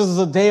of course, this is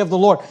a day of the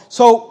Lord.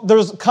 So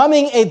there's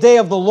coming a day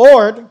of the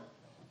Lord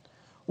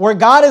where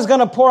God is going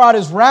to pour out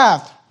his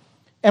wrath.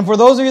 And for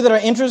those of you that are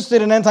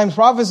interested in end times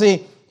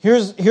prophecy,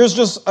 here's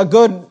just a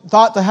good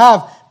thought to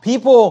have.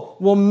 People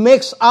will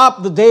mix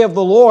up the day of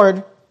the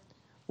Lord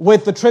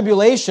with the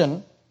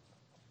tribulation.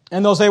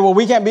 And they'll say, well,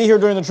 we can't be here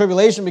during the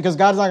tribulation because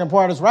God's not going to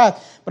pour out his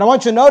wrath. But I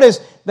want you to notice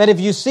that if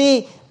you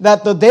see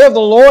that the day of the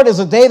Lord is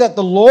a day that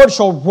the Lord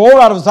shall roar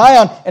out of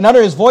Zion and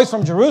utter his voice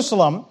from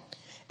Jerusalem,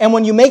 and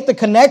when you make the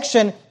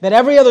connection that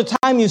every other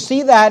time you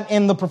see that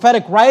in the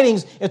prophetic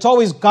writings, it's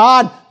always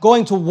God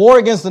going to war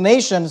against the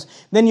nations,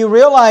 then you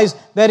realize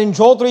that in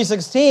Joel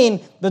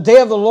 3:16, the day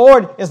of the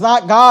Lord is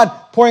not God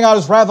pouring out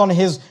his wrath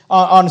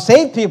on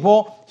saved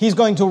people. He's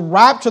going to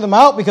rapture them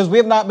out because we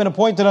have not been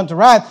appointed unto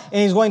wrath,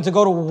 and he's going to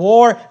go to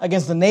war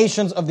against the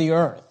nations of the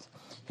earth.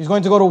 He's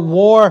going to go to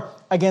war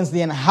against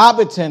the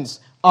inhabitants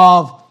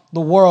of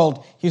the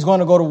world. He's going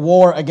to go to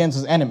war against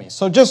his enemies.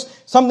 So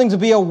just something to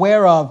be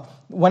aware of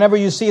whenever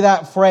you see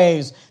that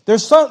phrase.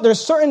 There's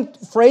certain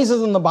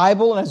phrases in the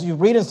Bible, and as you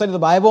read and study the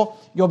Bible,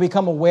 you'll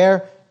become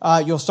aware.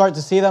 You'll start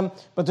to see them.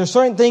 But there's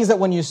certain things that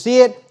when you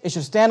see it, it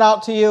should stand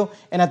out to you.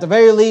 And at the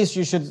very least,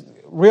 you should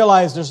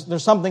realize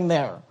there's something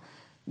there.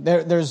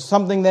 There's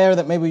something there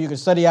that maybe you could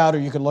study out or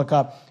you could look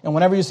up. And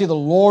whenever you see the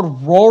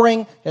Lord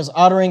roaring, his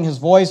uttering his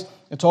voice,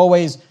 it's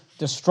always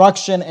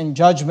destruction and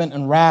judgment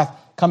and wrath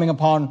coming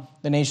upon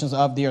the nations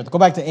of the earth. Go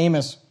back to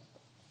Amos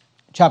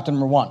chapter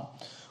number 1.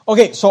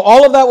 Okay, so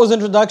all of that was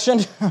introduction.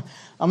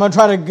 I'm going to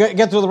try to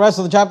get through the rest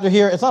of the chapter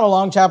here. It's not a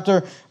long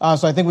chapter,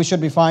 so I think we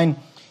should be fine.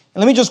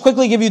 And let me just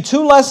quickly give you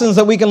 2 lessons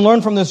that we can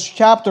learn from this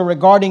chapter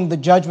regarding the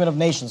judgment of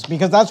nations,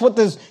 because that's what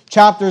this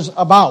chapter's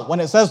about. When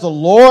it says the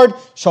Lord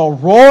shall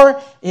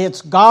roar,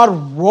 it's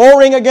God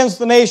roaring against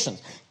the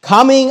nations,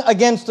 coming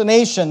against the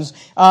nations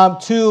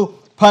to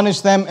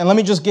punish them. And let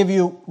me just give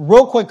you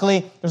real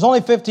quickly, there's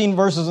only 15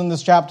 verses in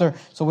this chapter,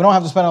 so we don't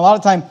have to spend a lot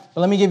of time,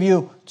 but let me give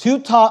you two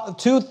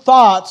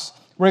thoughts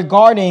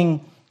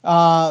regarding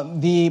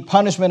the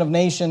punishment of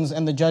nations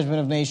and the judgment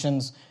of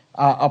nations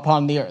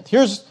upon the earth.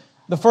 Here's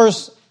the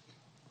first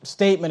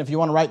statement, if you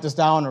want to write this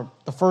down, or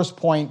the first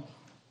point,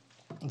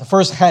 the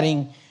first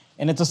heading,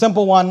 and it's a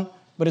simple one,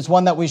 but it's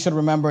one that we should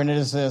remember, and it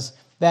is this,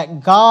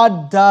 that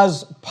God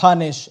does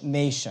punish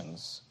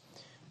nations.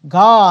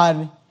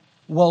 God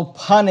will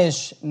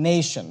punish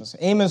nations.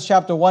 Amos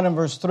chapter 1 and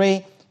verse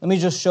 3, let me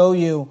just show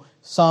you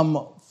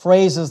some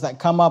phrases that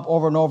come up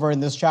over and over in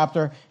this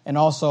chapter and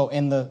also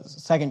in the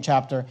second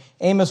chapter.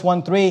 Amos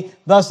 1:3,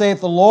 thus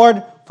saith the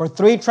Lord, for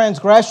 3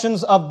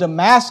 transgressions of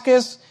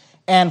Damascus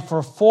and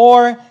for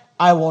 4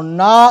 I will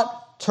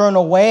not turn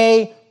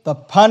away the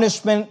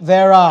punishment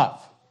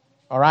thereof.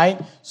 All right?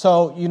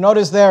 So you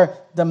notice there,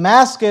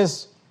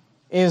 Damascus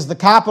is the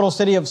capital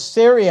city of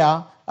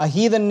Syria, a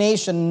heathen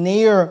nation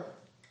near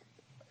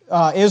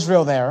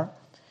Israel there.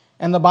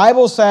 And the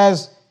Bible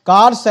says,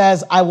 God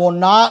says, I will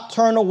not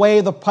turn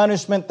away the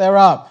punishment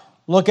thereof.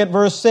 Look at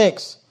verse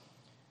 6.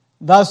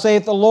 Thus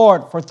saith the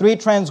Lord, for 3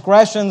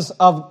 transgressions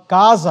of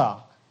Gaza.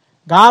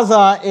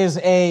 Gaza is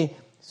a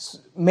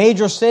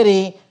major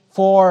city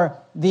for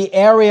the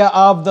area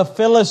of the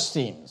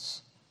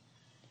Philistines.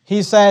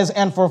 He says,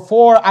 and for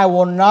 4, I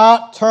will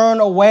not turn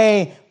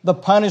away the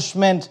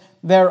punishment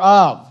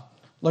thereof.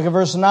 Look at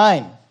verse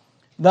 9.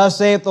 Thus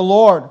saith the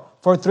Lord,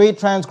 for 3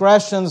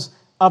 transgressions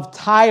of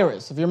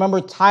Tyrus. If you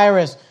remember,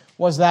 Tyrus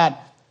was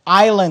that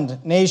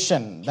island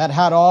nation that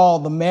had all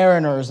the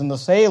mariners and the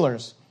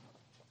sailors.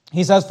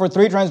 He says, for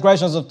 3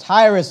 transgressions of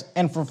Tyrus,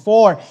 and for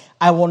 4,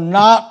 I will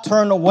not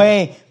turn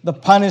away the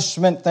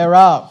punishment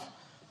thereof.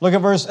 Look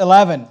at verse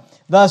 11.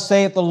 Thus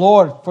saith the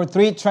Lord, for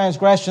 3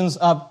 transgressions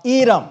of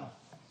Edom.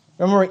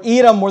 Remember,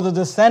 Edom were the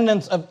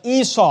descendants of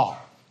Esau.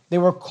 They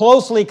were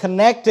closely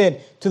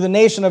connected to the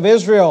nation of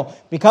Israel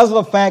because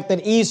of the fact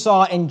that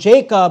Esau and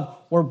Jacob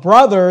were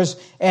brothers,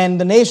 and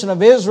the nation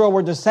of Israel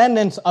were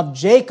descendants of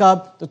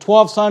Jacob, the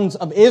 12 sons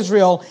of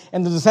Israel,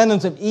 and the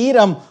descendants of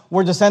Edom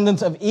were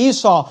descendants of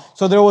Esau.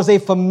 So there was a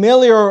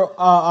familiar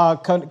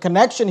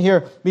connection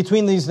here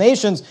between these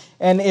nations,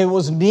 and it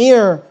was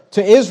near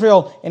to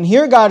Israel. And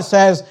here God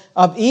says,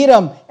 of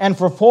Edom, and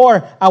for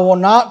 4, I will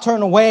not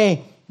turn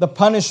away the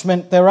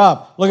punishment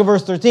thereof. Look at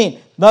verse 13.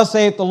 Thus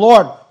saith the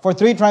Lord, for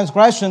 3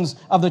 transgressions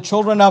of the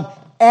children of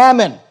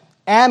Ammon.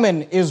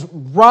 Ammon is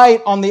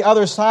right on the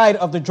other side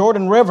of the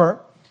Jordan River.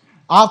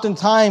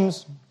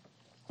 Oftentimes,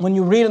 when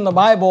you read in the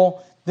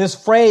Bible, this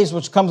phrase,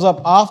 which comes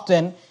up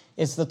often,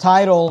 it's the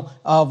title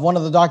of one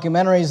of the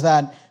documentaries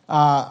that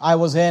I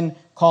was in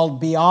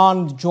called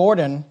Beyond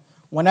Jordan.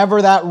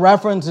 Whenever that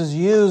reference is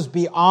used,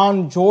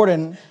 beyond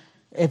Jordan,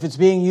 if it's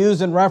being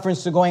used in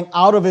reference to going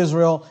out of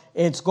Israel,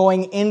 it's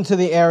going into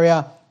the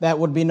area that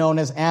would be known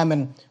as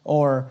Ammon,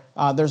 or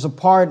there's a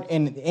part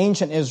in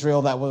ancient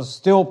Israel that was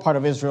still part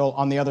of Israel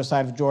on the other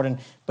side of Jordan,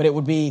 but it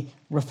would be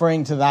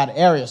referring to that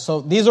area.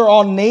 So these are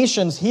all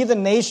nations,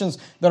 heathen nations,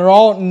 that are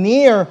all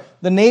near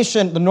the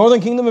nation, the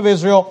northern kingdom of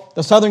Israel,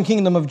 the southern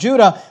kingdom of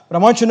Judah. But I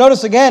want you to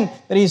notice again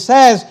that he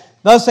says,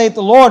 thus saith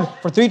the Lord,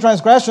 for 3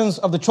 transgressions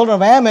of the children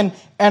of Ammon,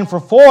 and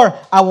for 4,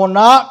 I will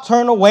not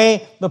turn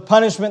away the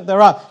punishment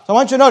thereof. So I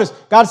want you to notice,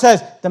 God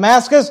says,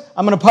 Damascus,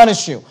 I'm going to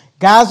punish you.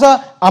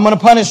 Gaza, I'm going to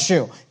punish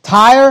you.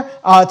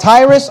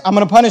 Tyrus, I'm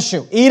going to punish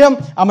you. Edom,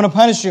 I'm going to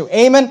punish you.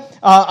 Ammon,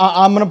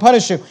 I'm going to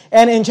punish you.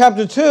 And in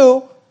chapter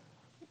 2,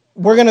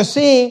 we're going to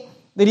see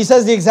that he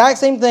says the exact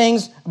same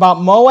things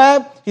about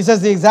Moab. He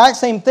says the exact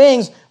same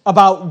things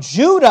about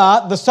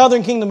Judah, the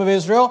southern kingdom of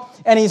Israel.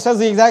 And he says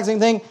the exact same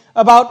thing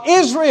about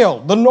Israel,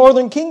 the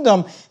northern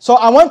kingdom. So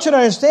I want you to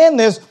understand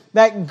this,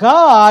 that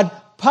God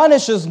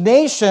punishes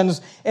nations.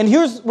 And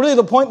here's really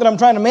the point that I'm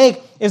trying to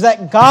make, is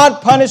that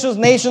God punishes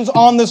nations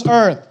on this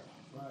earth.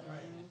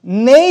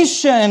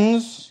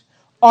 Nations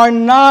are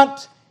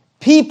not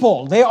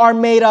people. They are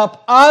made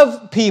up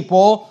of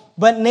people,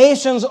 but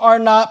nations are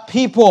not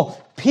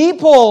people.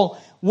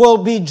 People will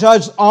be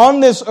judged on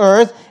this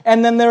earth,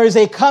 and then there is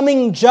a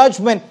coming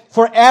judgment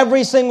for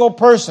every single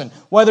person,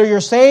 whether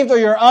you're saved or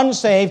you're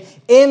unsaved.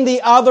 In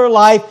the other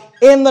life,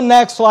 in the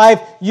next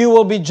life, you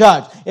will be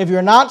judged. If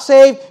you're not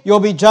saved, you'll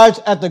be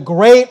judged at the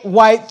great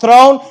white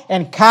throne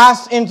and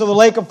cast into the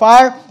lake of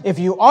fire. If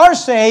you are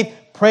saved,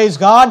 praise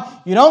God,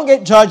 you don't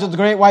get judged at the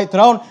great white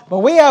throne, but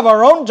we have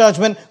our own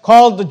judgment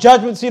called the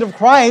judgment seat of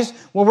Christ,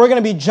 where we're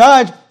going to be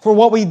judged for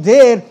what we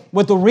did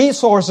with the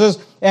resources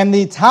and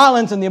the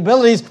talents and the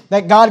abilities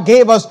that God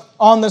gave us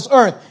on this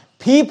earth.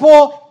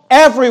 People,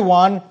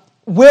 everyone,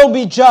 will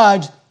be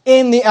judged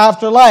in the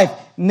afterlife.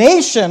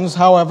 Nations,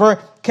 however,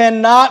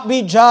 cannot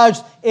be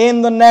judged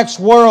in the next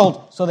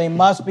world, so they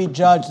must be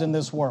judged in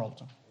this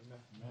world.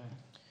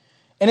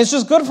 And it's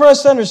just good for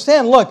us to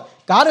understand, look,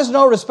 God is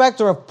no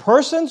respecter of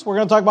persons. We're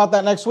going to talk about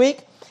that next week.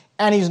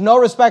 And He's no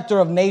respecter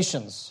of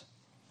nations.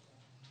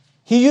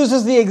 He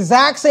uses the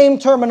exact same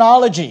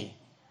terminology.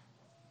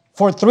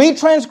 For 3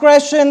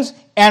 transgressions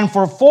and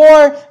for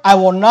 4, I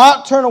will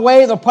not turn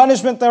away the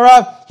punishment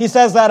thereof. He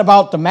says that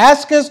about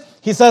Damascus.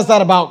 He says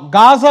that about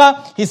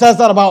Gaza. He says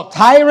that about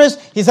Tyrus.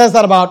 He says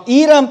that about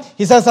Edom.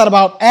 He says that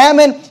about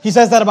Ammon. He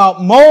says that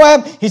about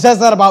Moab. He says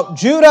that about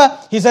Judah.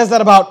 He says that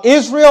about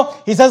Israel.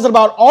 He says that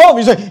about all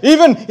of you.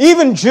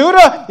 Even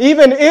Judah,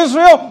 even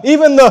Israel,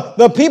 even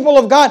the people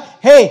of God.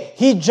 Hey,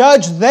 He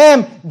judged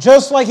them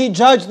just like He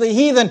judged the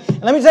heathen.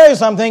 And let me tell you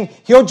something.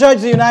 He'll judge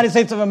the United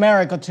States of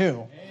America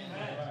too.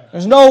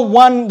 There's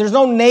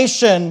no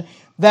nation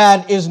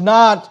that is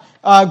not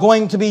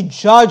going to be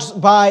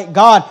judged by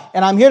God.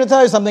 And I'm here to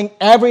tell you something.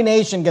 Every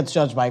nation gets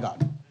judged by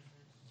God.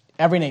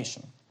 Every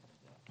nation.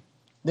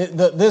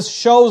 This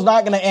show's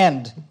not going to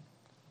end.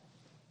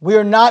 We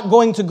are not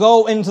going to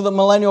go into the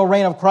millennial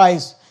reign of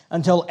Christ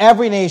until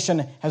every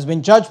nation has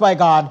been judged by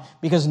God,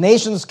 because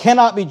nations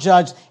cannot be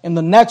judged in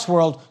the next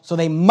world, so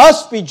they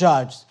must be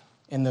judged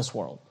in this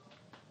world.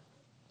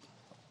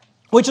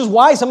 Which is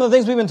why some of the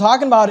things we've been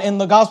talking about in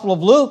the Gospel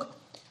of Luke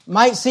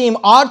might seem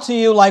odd to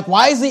you, like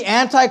why is the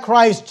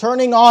Antichrist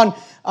turning on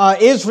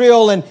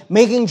Israel and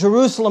making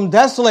Jerusalem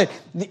desolate?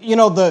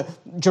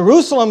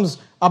 Jerusalem's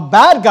a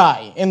bad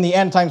guy in the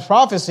end times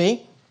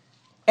prophecy,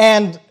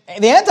 and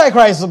the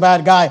Antichrist is a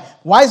bad guy.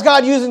 Why is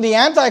God using the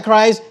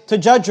Antichrist to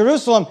judge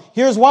Jerusalem?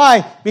 Here's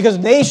why. Because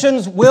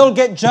nations will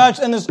get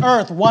judged in this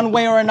earth one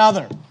way or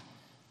another.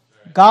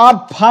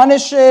 God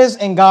punishes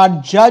and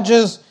God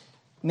judges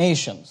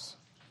nations.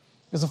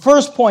 Is the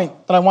first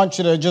point that I want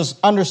you to just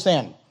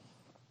understand.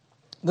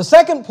 The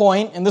second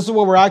point, and this is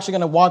where we're actually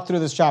going to walk through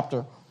this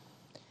chapter,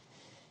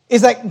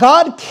 is that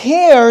God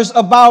cares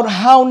about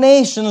how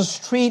nations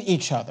treat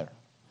each other.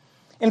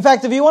 In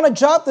fact, if you want to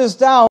jot this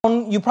down,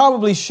 you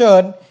probably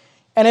should,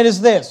 and it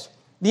is this.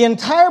 The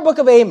entire book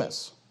of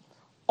Amos,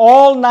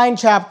 all 9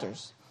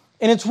 chapters,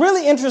 and it's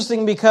really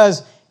interesting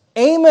because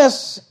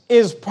Amos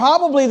is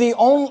probably the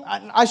only,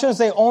 I shouldn't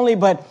say only,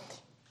 but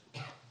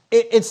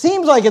it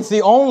seems like it's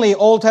the only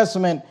Old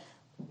Testament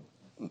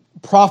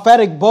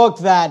prophetic book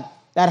that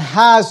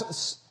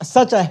has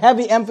such a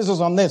heavy emphasis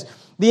on this.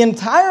 The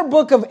entire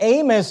book of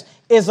Amos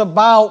is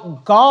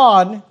about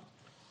God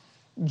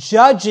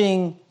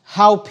judging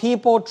how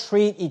people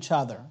treat each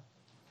other.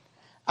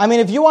 I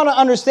mean, if you want to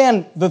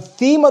understand the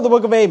theme of the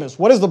book of Amos,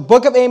 what is the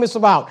book of Amos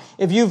about?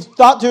 If you've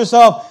thought to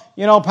yourself,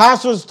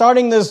 pastor's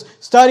starting this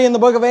study in the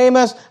book of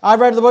Amos. I've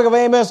read the book of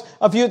Amos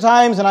a few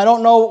times and I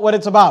don't know what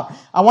it's about.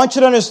 I want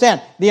you to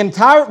understand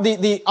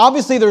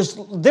obviously there's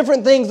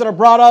different things that are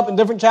brought up in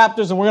different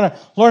chapters, and we're going to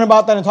learn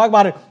about that and talk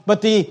about it.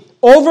 But the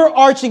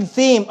overarching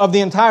theme of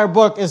the entire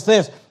book is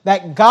this,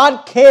 that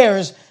God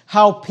cares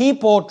how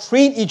people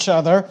treat each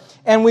other.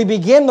 And we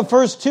begin the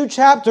first 2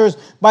 chapters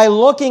by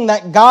looking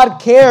that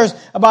God cares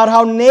about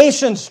how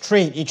nations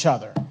treat each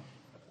other.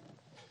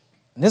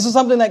 This is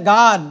something that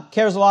God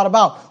cares a lot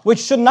about, which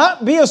should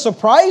not be a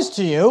surprise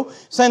to you,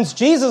 since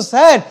Jesus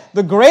said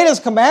the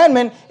greatest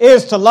commandment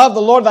is to love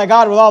the Lord thy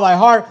God with all thy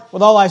heart,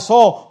 with all thy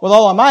soul, with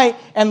all thy might,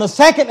 and the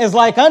second is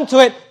like unto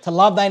it, to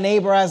love thy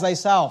neighbor as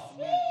thyself.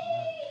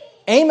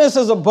 Amos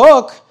is a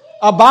book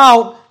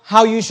about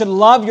how you should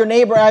love your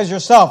neighbor as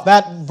yourself.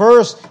 That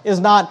verse is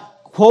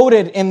not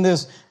quoted in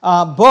this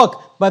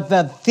book, but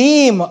the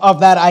theme of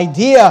that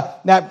idea,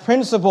 that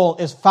principle,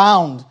 is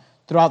found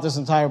throughout this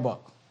entire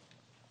book.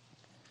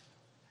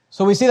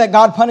 So we see that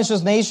God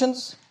punishes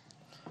nations,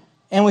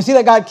 and we see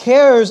that God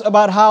cares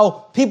about how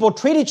people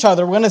treat each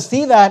other. We're going to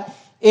see that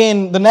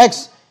in the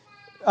next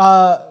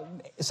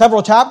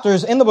several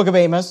chapters in the book of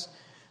Amos.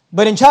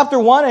 But in chapter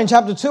 1 and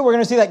chapter 2, we're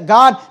going to see that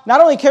God not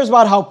only cares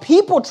about how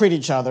people treat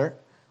each other,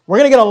 we're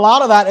going to get a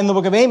lot of that in the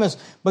book of Amos,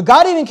 but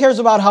God even cares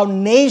about how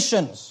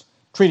nations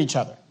treat each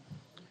other.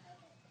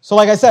 So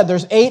like I said,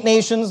 there's 8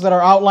 nations that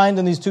are outlined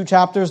in these 2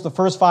 chapters. The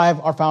first 5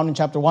 are found in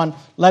chapter 1.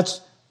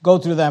 Let's go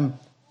through them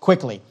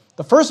quickly.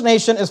 The first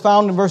nation is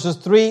found in verses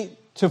 3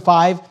 to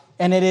 5,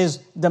 and it is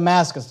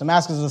Damascus.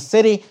 Damascus is a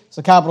city. It's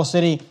the capital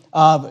city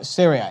of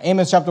Syria.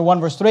 Amos chapter 1,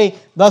 verse 3,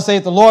 thus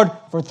saith the Lord,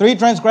 for 3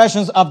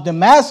 transgressions of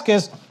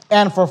Damascus,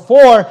 and for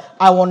 4,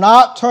 I will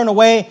not turn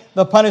away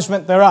the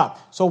punishment thereof.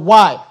 So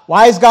why?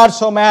 Why is God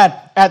so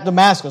mad at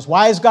Damascus?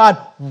 Why is God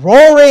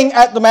roaring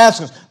at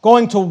Damascus,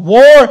 going to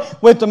war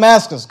with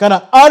Damascus, going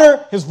to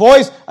utter his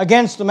voice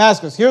against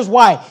Damascus? Here's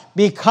why.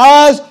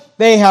 Because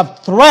they have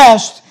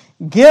threshed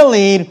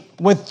Gilead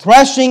with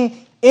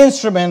threshing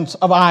instruments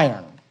of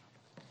iron.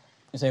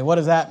 You say, what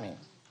does that mean?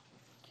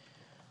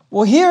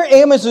 Well, here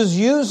Amos is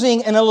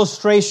using an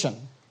illustration.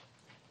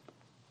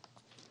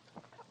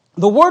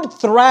 The word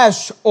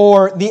thresh,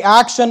 or the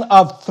action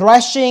of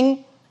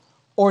threshing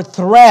or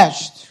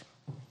threshed,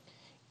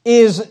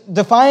 is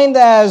defined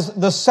as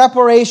the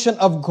separation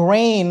of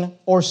grain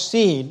or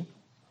seed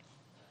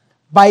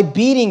by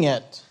beating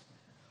it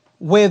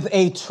with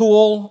a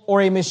tool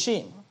or a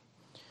machine.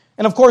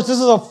 And of course, this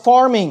is a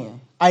farming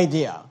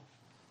idea,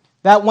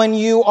 that when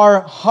you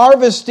are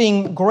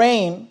harvesting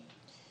grain,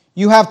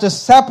 you have to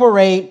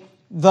separate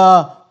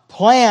the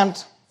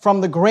plant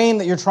from the grain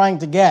that you're trying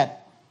to get.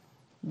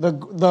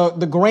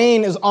 The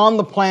grain is on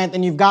the plant,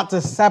 and you've got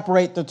to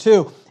separate the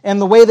two.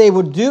 And the way they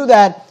would do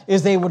that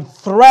is they would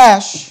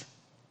thresh,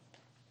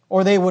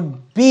 or they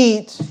would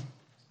beat,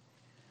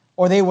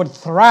 or they would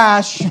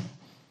thrash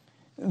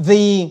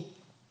the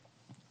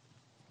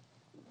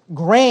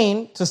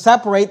grain to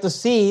separate the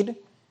seed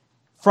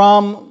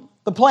from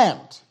the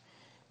plant.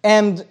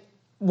 And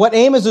what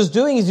Amos is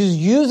doing is he's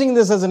using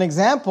this as an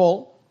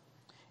example.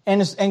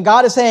 And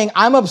God is saying,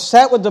 I'm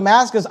upset with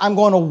Damascus. I'm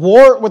going to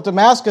war with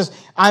Damascus.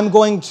 I'm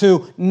going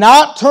to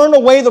not turn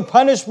away the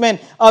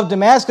punishment of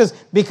Damascus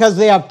because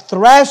they have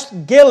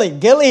threshed Gilead.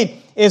 Gilead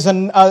is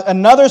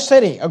another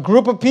city, a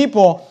group of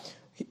people.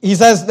 He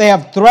says they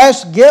have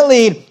threshed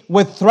Gilead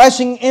with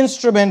threshing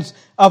instruments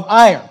of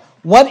iron.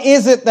 What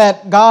is it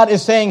that God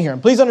is saying here?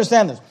 And please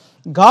understand this.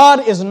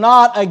 God is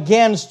not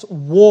against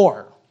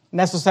war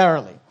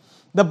necessarily.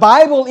 The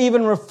Bible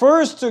even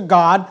refers to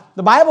God.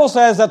 The Bible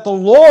says that the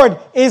Lord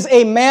is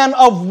a man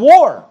of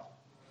war.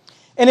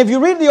 And if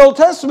you read the Old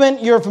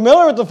Testament, you're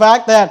familiar with the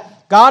fact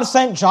that God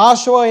sent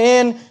Joshua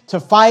in to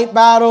fight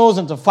battles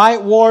and to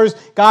fight wars.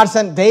 God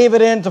sent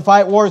David in to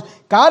fight wars.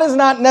 God is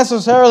not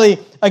necessarily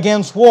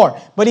against war,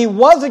 but he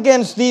was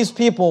against these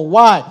people.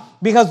 Why?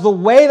 Because the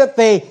way that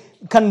they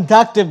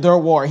conducted their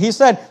war. He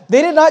said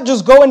they did not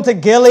just go into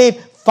Gilead,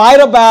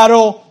 fight a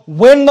battle,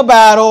 win the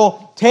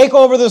battle, take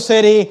over the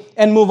city,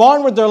 and move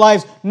on with their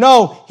lives.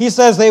 No, he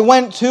says they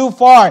went too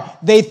far.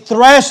 They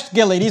threshed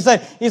Gilead. He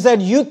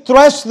said, you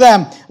threshed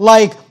them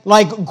like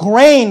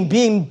grain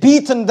being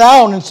beaten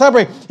down and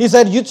separated. He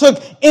said, you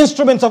took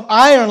instruments of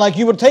iron, like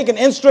you would take an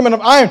instrument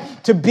of iron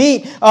to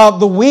beat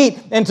the wheat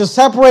and to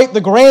separate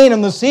the grain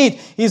and the seed.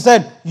 He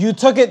said, you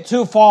took it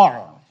too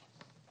far.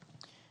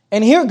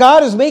 And here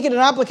God is making an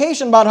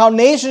application about how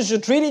nations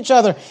should treat each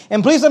other.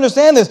 And please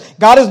understand this.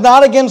 God is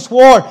not against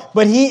war,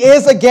 but he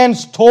is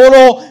against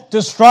total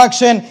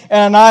destruction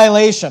and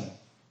annihilation.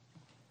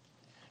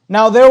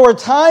 Now, there were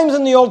times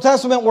in the Old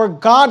Testament where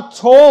God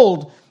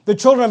told the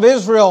children of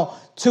Israel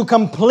to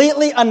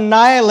completely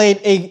annihilate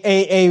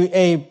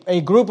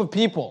a group of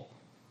people.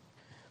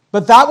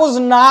 But that was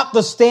not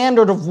the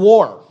standard of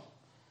war.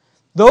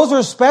 Those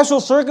are special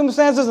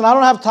circumstances, and I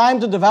don't have time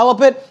to develop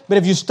it, but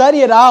if you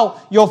study it out,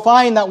 you'll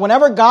find that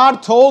whenever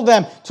God told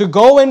them to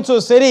go into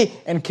a city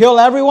and kill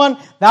everyone,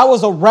 that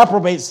was a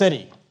reprobate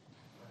city.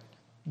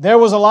 There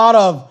was a lot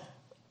of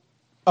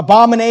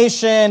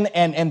abomination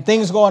and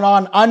things going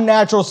on,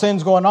 unnatural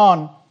sins going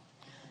on.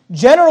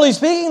 Generally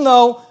speaking,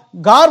 though,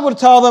 God would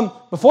tell them,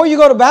 before you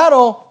go to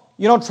battle,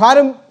 try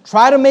to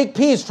try to make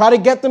peace, try to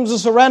get them to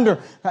surrender.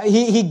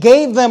 He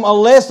gave them a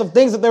list of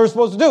things that they were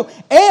supposed to do.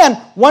 And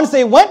once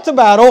they went to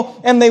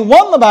battle and they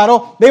won the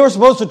battle, they were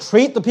supposed to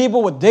treat the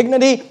people with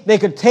dignity. They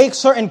could take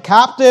certain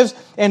captives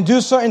and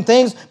do certain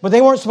things, but they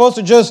weren't supposed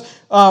to just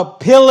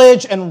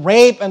pillage and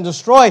rape and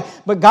destroy.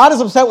 But God is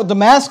upset with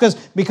Damascus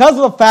because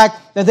of the fact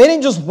that they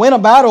didn't just win a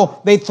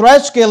battle, they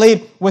threshed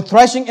Gilead with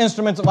threshing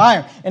instruments of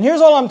iron. And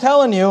here's all I'm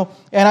telling you,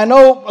 and I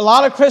know a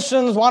lot of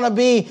Christians want to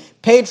be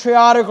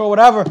patriotic or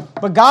whatever,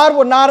 but God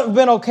would not have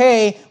been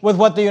okay with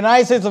what the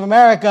United States of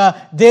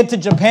America did to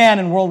Japan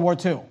in World War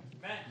II.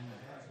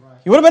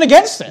 He would have been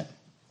against it.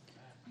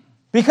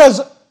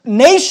 Because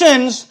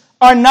nations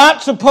are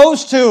not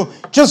supposed to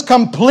just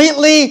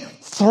completely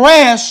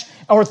thrash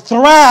or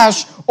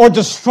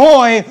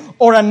destroy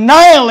or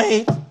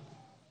annihilate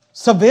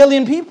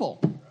civilian people.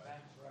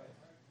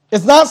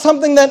 It's not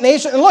something that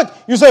nation... And look,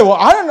 you say, well,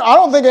 I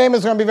don't think Amos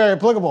is going to be very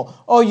applicable.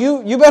 Oh,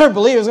 you better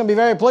believe it's going to be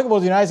very applicable to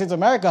the United States of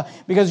America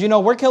because,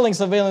 we're killing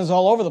civilians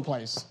all over the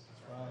place.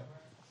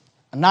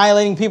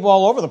 Annihilating people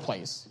all over the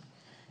place.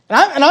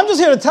 And I'm just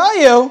here to tell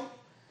you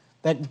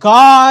that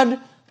God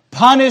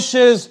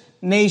punishes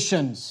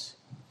nations.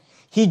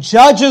 He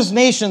judges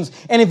nations.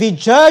 And if he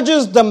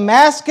judges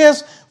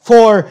Damascus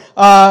for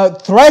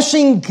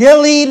threshing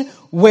Gilead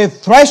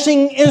with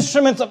threshing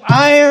instruments of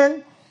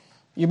iron,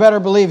 you better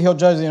believe he'll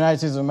judge the United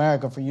States of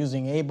America for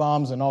using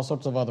A-bombs and all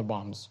sorts of other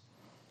bombs.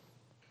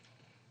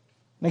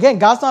 And again,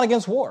 God's not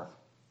against war.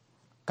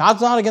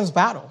 God's not against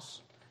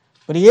battles.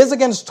 But he is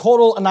against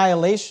total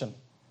annihilation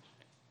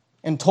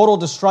and total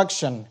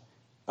destruction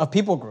of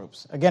people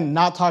groups. Again,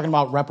 not talking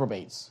about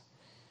reprobates.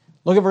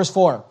 Look at verse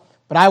 4.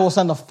 But I will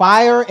send a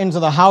fire into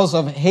the house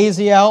of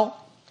Hazael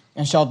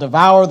and shall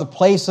devour the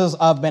places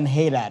of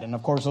Ben-Hadad. And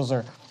of course, those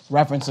are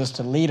references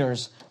to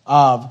leaders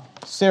of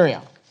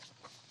Syria.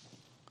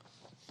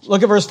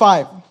 Look at verse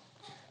 5.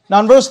 Now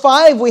in verse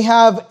 5, we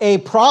have a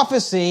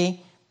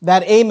prophecy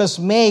that Amos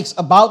makes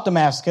about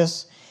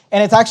Damascus,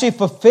 and it's actually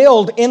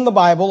fulfilled in the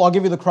Bible. I'll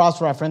give you the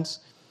cross-reference.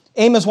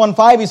 Amos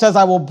 1:5, he says,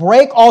 I will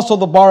break also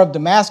the bar of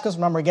Damascus.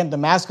 Remember again,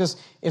 Damascus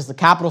is the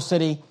capital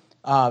city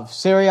of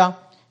Syria.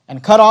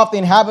 And cut off the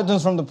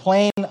inhabitants from the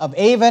plain of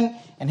Avon,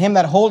 and him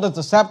that holdeth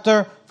the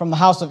scepter from the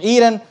house of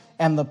Eden.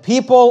 And the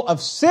people of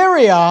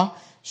Syria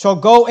shall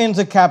go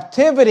into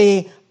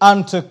captivity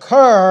unto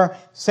Kir,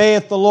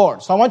 saith the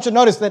Lord. So I want you to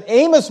notice that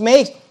Amos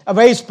makes a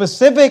very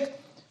specific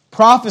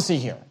prophecy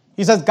here.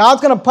 He says,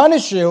 God's going to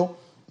punish you,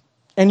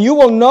 and you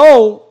will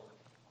know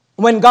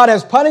when God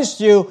has punished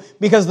you,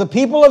 because the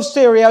people of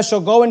Syria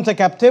shall go into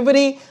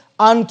captivity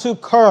unto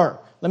Kir.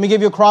 Let me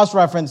give you a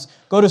cross-reference.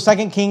 Go to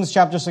 2 Kings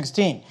chapter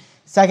 16.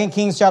 2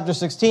 Kings chapter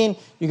 16.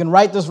 You can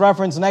write this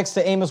reference next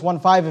to Amos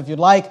 1:5 if you'd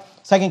like.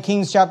 2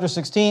 Kings chapter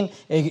 16.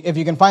 If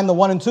you can find the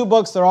 1 and 2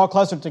 books, they're all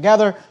clustered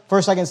together.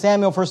 1st, 2nd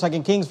Samuel, 1st,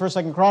 2nd Kings,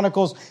 1st, 2nd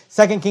Chronicles,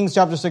 2 Kings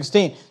chapter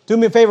 16. Do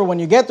me a favor, when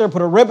you get there,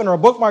 put a ribbon or a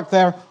bookmark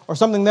there or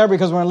something there,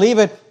 because we're going to leave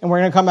it and we're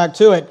going to come back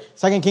to it.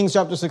 2 Kings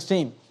chapter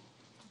 16.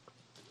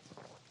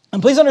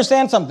 And please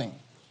understand something.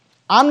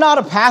 I'm not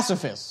a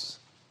pacifist.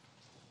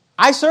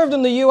 I served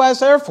in the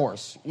U.S. Air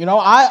Force.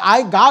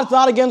 God's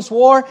not against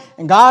war,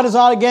 and God is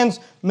not against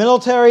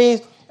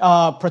military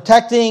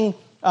protecting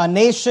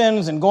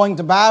nations and going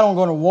to battle and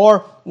going to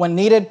war when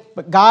needed.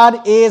 But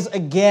God is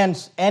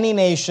against any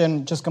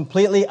nation just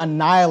completely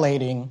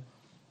annihilating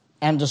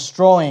and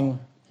destroying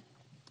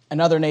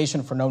another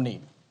nation for no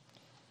need.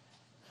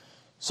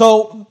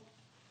 So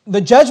the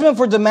judgment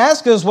for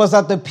Damascus was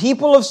that the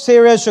people of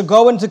Syria should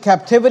go into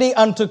captivity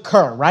unto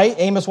Kir, right?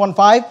 Amos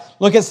 1:5.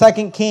 Look at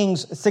 2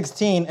 Kings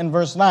 16 and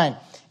verse 9.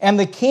 And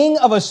the king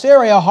of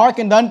Assyria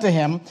hearkened unto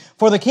him,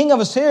 for the king of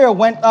Assyria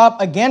went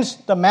up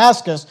against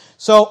Damascus.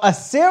 So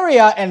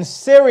Assyria and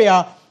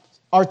Syria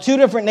are two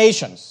different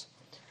nations.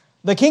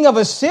 The king of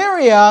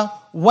Assyria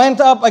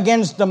went up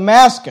against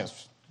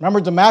Damascus.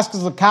 Remember, Damascus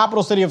is the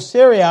capital city of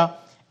Syria,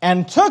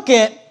 and took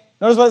it,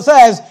 notice what it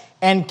says,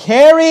 and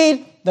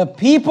carried the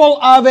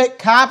people of it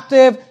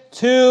captive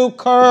to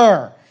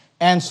Kir,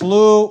 and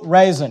slew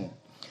Rezin.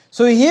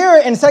 So here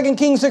in 2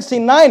 Kings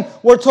 16:9,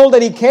 we're told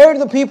that he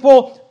carried the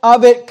people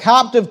of it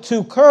captive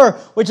to Kir,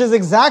 which is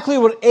exactly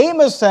what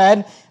Amos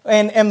said,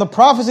 and the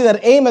prophecy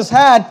that Amos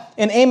had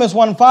in Amos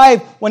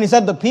 1:5, when he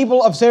said the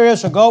people of Syria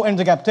shall go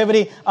into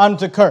captivity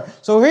unto Kir.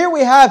 So here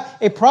we have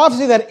a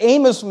prophecy that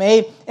Amos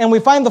made, and we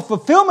find the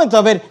fulfillment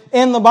of it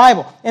in the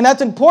Bible. And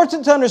that's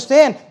important to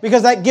understand,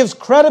 because that gives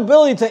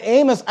credibility to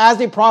Amos as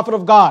a prophet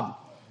of God.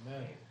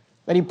 Amen.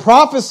 That he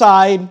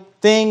prophesied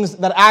things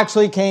that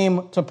actually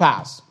came to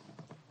pass.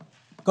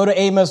 Go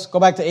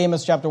back to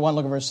Amos chapter 1,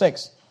 look at verse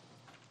 6.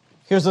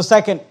 Here's the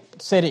second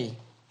city,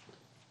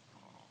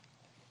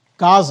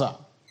 Gaza.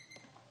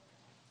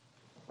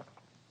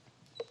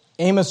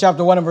 Amos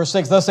chapter 1 and verse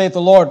 6, thus saith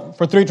the Lord,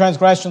 for 3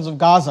 transgressions of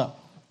Gaza,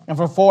 and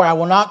for 4, I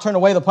will not turn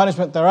away the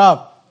punishment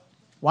thereof.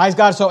 Why is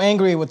God so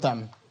angry with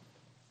them?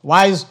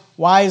 Why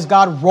is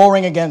God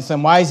roaring against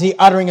them? Why is he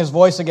uttering his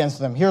voice against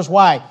them? Here's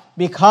why.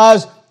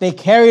 Because they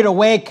carried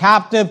away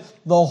captive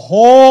the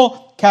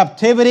whole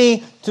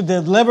captivity to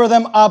deliver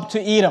them up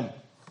to Edom.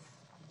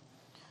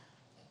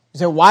 You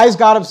say, why is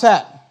God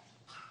upset?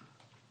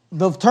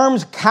 The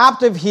terms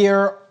captive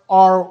here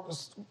are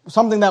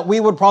something that we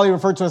would probably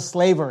refer to as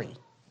slavery.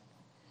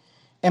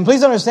 And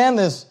please understand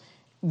this.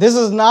 This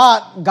is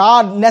not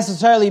God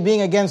necessarily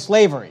being against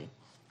slavery.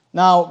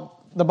 Now,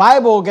 the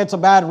Bible gets a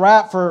bad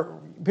rap for,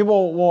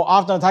 people will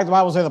often attack the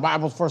Bible and say the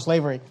Bible's for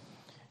slavery.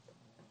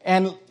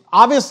 And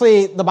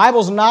obviously, the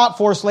Bible's not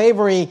for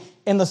slavery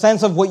in the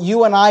sense of what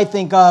you and I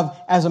think of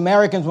as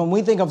Americans. When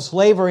we think of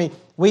slavery,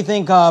 we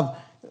think of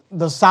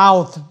the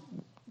South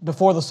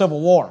before the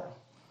Civil War.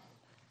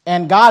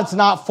 And God's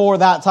not for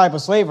that type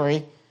of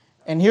slavery.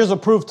 And here's a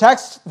proof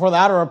text for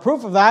that, or a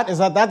proof of that, is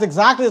that that's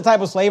exactly the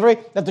type of slavery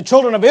that the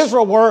children of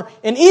Israel were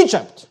in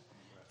Egypt.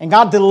 And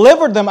God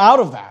delivered them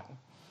out of that.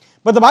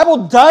 But the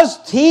Bible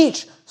does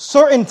teach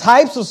certain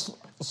types of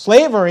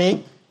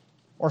slavery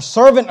or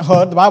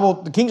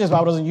servanthood. The King James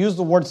Bible doesn't use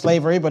the word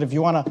slavery, but if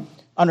you want to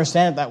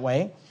understand it that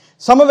way.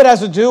 Some of it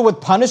has to do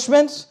with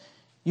punishments.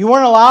 You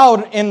weren't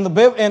allowed in the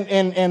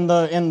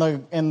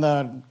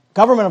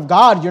government of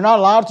God, you're not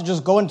allowed to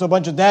just go into a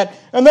bunch of debt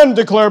and then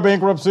declare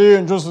bankruptcy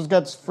and just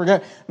gets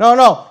forget.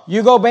 No.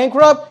 You go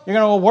bankrupt, you're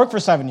going to go work for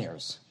 7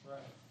 years.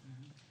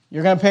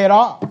 You're going to pay it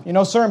off.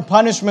 Certain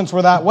punishments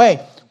were that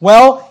way.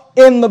 Well,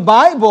 in the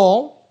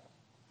Bible,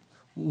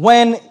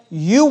 when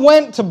you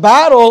went to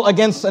battle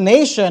against a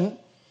nation,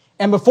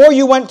 and before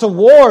you went to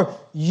war,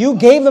 you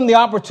gave them the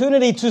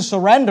opportunity to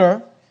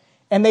surrender,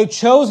 and they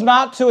chose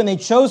not to, and they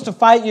chose to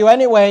fight you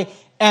anyway,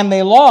 and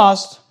they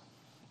lost,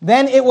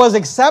 then it was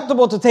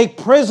acceptable to take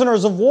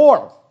prisoners of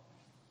war.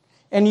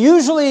 And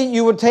usually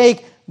you would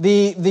take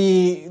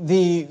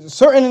the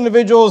certain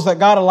individuals that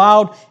God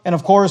allowed, and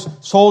of course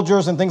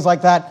soldiers and things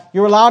like that.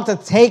 You're allowed to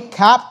take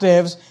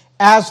captives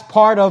as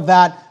part of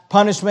that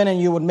punishment,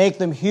 and you would make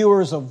them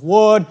hewers of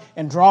wood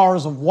and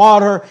drawers of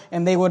water,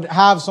 and they would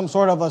have some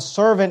sort of a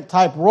servant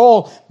type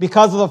role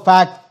because of the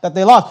fact that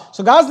they lost.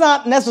 So God's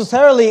not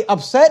necessarily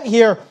upset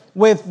here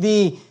with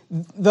the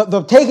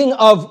taking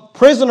of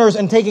prisoners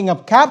and taking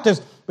of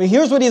captives. But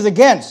here's what he's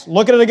against.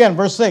 Look at it again,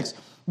 verse 6.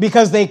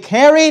 Because they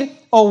carried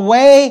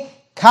away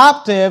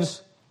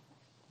captives.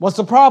 What's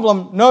the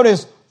problem?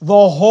 Notice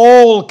the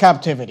whole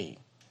captivity.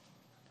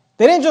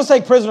 They didn't just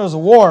take prisoners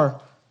of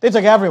war. They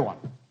took everyone.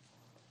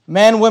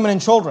 Men, women,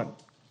 and children.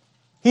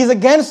 He's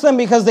against them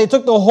because they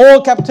took the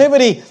whole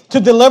captivity to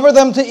deliver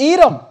them to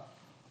Edom.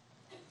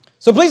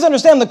 So please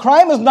understand, the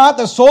crime is not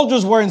that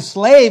soldiers were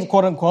enslaved,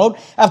 quote unquote,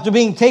 after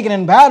being taken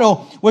in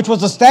battle, which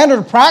was the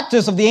standard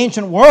practice of the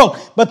ancient world.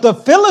 But the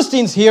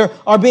Philistines here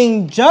are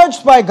being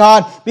judged by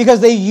God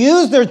because they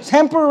used their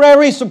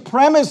temporary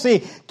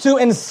supremacy to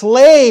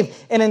enslave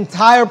an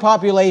entire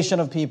population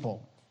of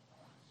people.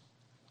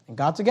 And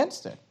God's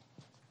against it.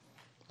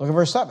 Look at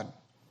verse 7.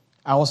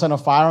 I will send a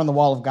fire on the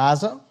wall of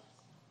Gaza,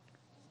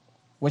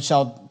 which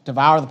shall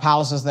devour the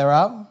palaces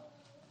thereof.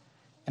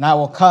 And I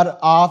will cut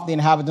off the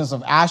inhabitants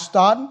of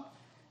Ashdod,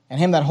 and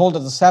him that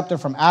holdeth the scepter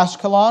from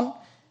Ashkelon.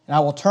 And I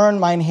will turn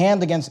mine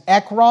hand against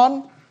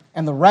Ekron,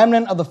 and the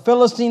remnant of the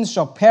Philistines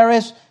shall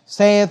perish,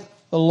 saith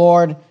the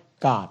Lord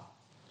God.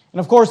 And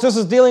of course, this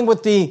is dealing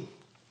with the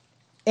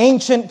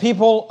ancient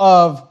people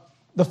of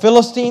the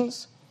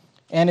Philistines.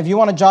 And if you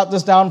want to jot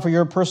this down for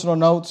your personal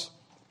notes,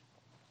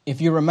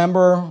 if you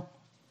remember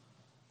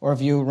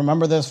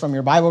this from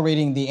your Bible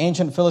reading, the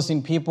ancient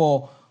Philistine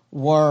people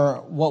were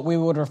what we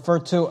would refer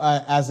to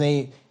as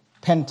a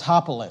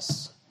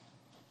pentapolis,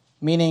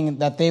 meaning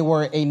that they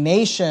were a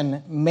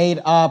nation made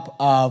up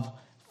of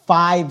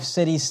 5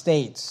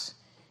 city-states.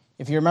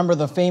 If you remember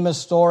the famous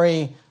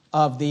story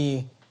of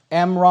the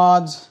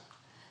emerods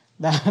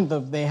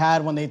that they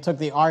had when they took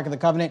the Ark of the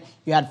Covenant,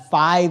 you had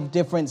 5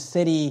 different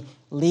city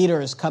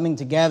leaders coming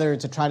together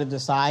to try to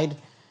decide.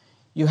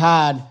 You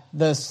had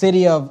the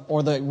city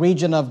or the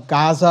region of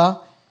Gaza.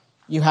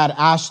 You had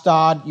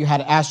Ashdod, you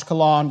had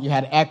Ashkelon, you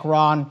had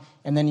Ekron,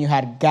 and then you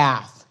had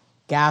Gath.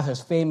 Gath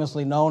is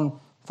famously known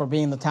for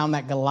being the town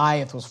that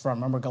Goliath was from.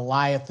 Remember,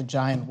 Goliath the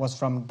giant was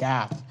from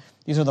Gath.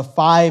 These are the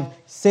 5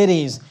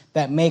 cities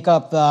that make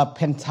up the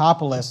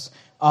pentapolis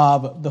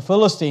of the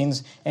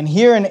Philistines. And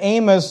here in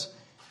Amos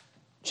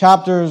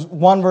chapters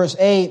 1 verse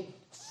 8,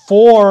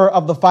 4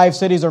 of the 5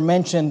 cities are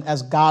mentioned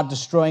as God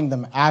destroying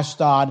them.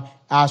 Ashdod,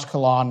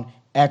 Ashkelon,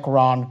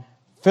 Ekron,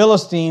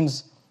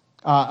 Philistines,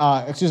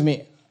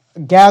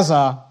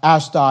 Gaza,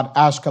 Ashdod,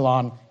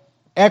 Ashkelon,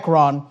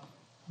 Ekron.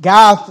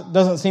 Gath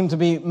doesn't seem to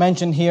be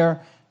mentioned here,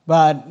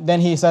 but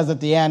then he says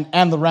at the end,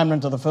 and the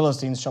remnant of the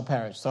Philistines shall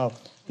perish. So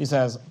he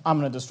says, I'm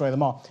going to destroy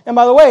them all. And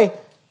by the way,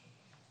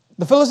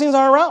 the Philistines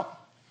aren't around.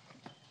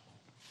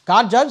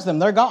 God judged them.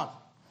 They're gone.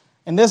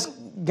 And this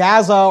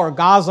Gaza or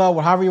Gaza,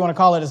 however you want to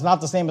call it, is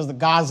not the same as the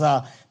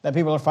Gaza that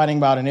people are fighting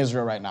about in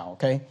Israel right now,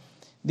 okay?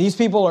 These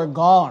people are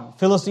gone.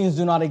 Philistines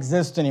do not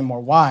exist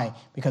anymore. Why?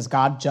 Because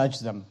God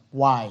judged them.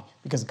 Why?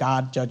 Because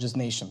God judges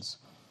nations.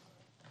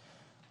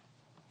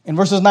 In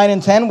verses 9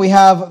 and 10, we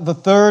have the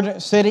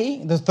third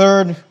city, the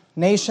third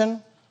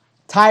nation,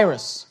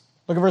 Tyrus.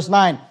 Look at verse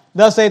 9.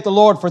 Thus saith the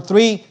Lord, for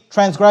 3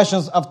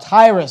 transgressions of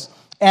Tyrus,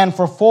 and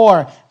for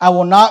 4, I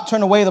will not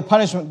turn away the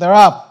punishment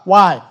thereof.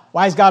 Why?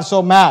 Why is God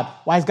so mad?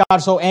 Why is God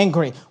so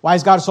angry? Why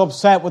is God so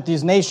upset with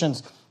these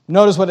nations?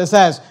 Notice what it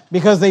says.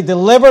 Because they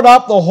delivered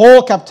up the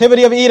whole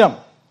captivity of Edom.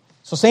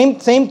 So same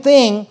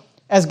thing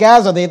as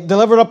Gaza. They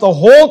delivered up the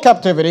whole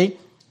captivity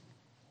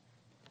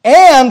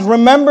and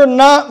remember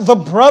not the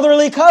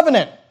brotherly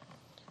covenant.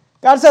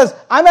 God says,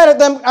 I'm mad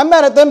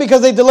at them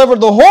because they delivered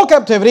the whole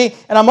captivity,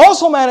 and I'm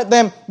also mad at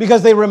them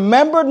because they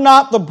remembered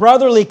not the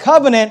brotherly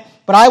covenant,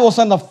 but I will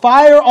send a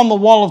fire on the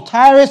wall of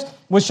Tyrus,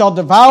 which shall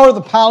devour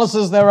the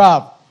palaces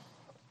thereof.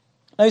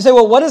 Now you say,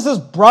 well, what is this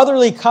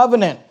brotherly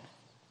covenant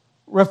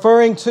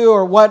referring to,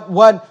 or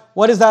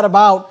what is that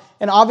about?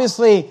 And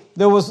obviously,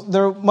 there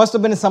must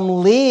have been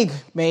some league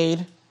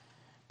made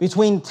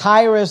between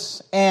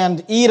Tyrus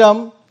and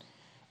Edom,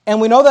 and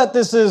we know that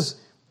this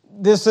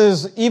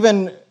is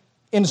even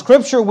in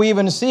Scripture. We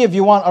even see, if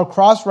you want a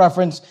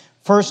cross-reference,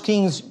 1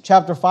 Kings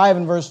chapter 5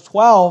 and verse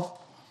 12.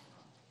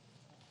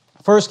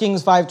 1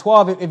 Kings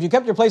 5:12. If you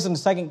kept your place in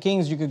 2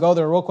 Kings, you could go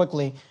there real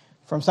quickly.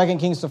 From 2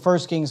 Kings to 1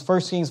 Kings.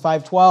 1 Kings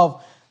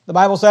 5:12. The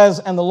Bible says,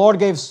 and the Lord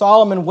gave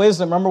Solomon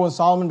wisdom. Remember when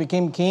Solomon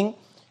became king?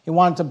 He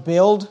wanted to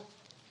build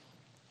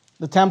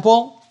the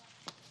temple.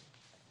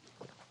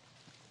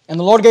 And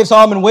the Lord gave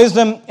Solomon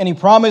wisdom, and he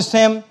promised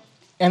him,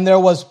 and there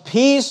was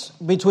peace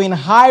between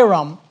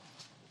Hiram.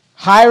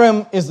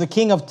 Hiram is the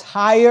king of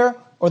Tyre,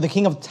 or the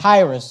king of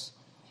Tyrus,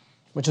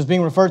 which is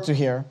being referred to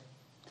here.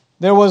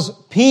 There was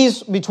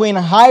peace between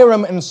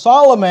Hiram and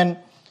Solomon,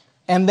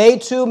 and they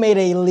two made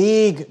a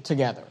league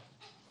together.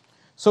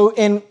 So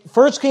in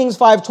 1 Kings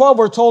 5:12,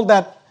 we're told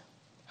that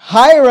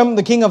Hiram,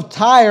 the king of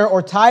Tyre,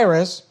 or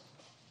Tyrus,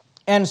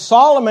 and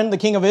Solomon, the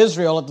king of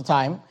Israel at the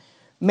time,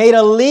 made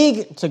a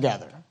league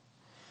together.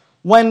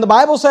 When the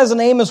Bible says in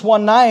Amos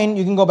 1:9,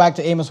 you can go back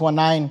to Amos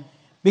 1:9,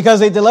 because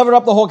they delivered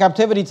up the whole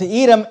captivity to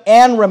Edom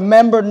and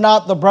remembered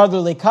not the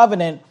brotherly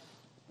covenant.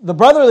 The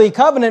brotherly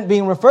covenant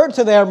being referred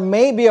to there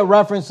may be a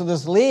reference to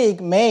this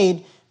league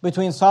made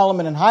between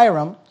Solomon and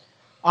Hiram.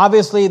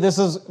 Obviously, this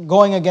is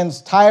going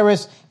against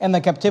Tyrus and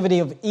the captivity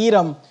of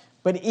Edom.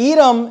 But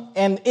Edom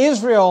and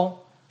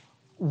Israel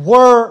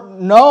were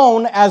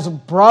known as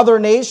brother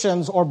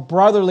nations or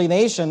brotherly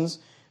nations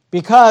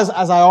because,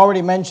 as I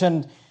already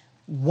mentioned,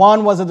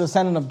 one was a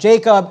descendant of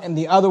Jacob and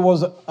the other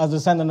was a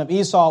descendant of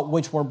Esau,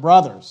 which were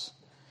brothers.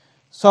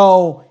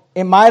 So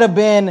it might have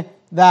been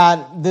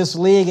that this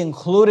league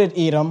included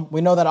Edom.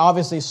 We know that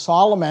obviously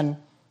Solomon,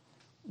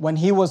 when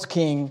he was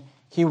king,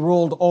 he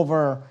ruled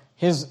over,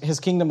 his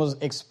kingdom was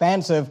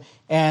expansive,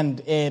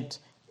 and it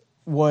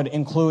would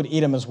include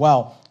Edom as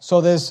well.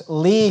 So this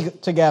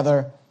league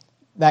together,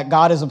 that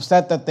God is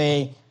upset that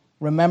they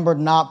remembered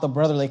not the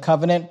brotherly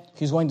covenant.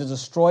 He's going to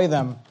destroy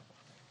them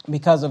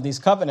because of these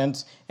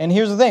covenants. And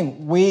here's the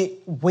thing.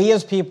 We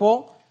as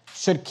people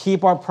should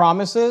keep our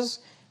promises,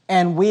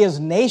 and we as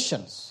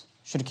nations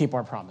should keep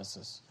our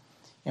promises.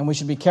 And we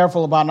should be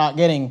careful about not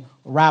getting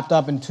wrapped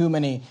up in too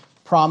many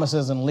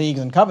promises and leagues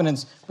and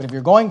covenants. But if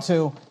you're going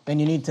to, then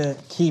you need to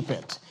keep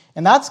it.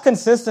 And that's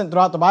consistent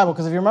throughout the Bible,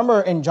 because if you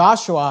remember in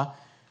Joshua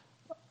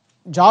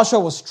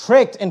was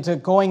tricked into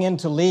going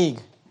into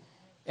league,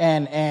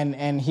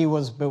 and he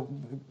was,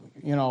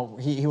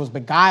 he was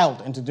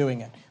beguiled into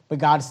doing it. But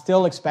God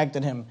still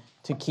expected him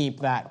to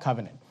keep that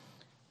covenant.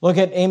 Look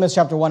at Amos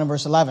chapter 1 and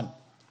verse 11.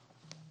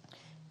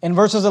 In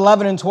verses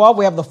 11 and 12,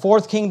 we have the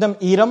fourth kingdom,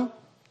 Edom.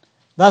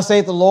 Thus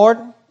saith the Lord,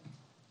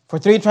 for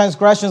 3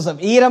 transgressions of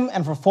Edom,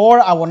 and for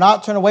 4, I will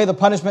not turn away the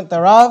punishment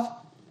thereof.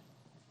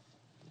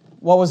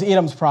 What was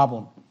Edom's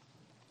problem?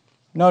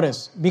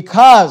 Notice,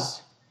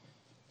 because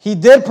he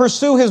did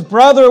pursue his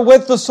brother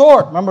with the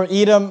sword. Remember,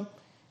 Edom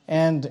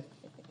and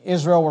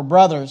Israel were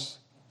brothers,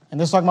 and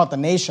this is talking about the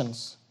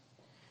nations.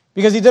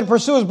 Because he did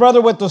pursue his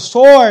brother with the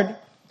sword,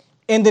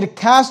 and did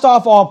cast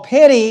off all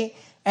pity,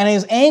 and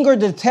his anger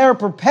did tear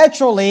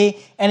perpetually,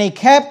 and he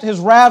kept his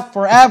wrath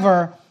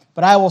forever.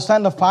 But I will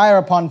send a fire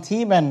upon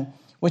Teman,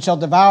 which shall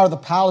devour the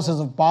palaces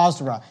of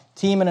Bozrah.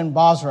 Teman and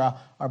Bozrah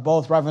are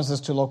both references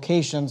to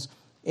locations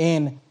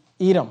in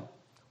Edom.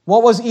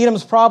 What was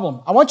Edom's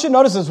problem? I want you to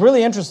notice it's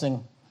really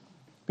interesting.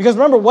 Because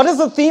remember, what is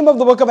the theme of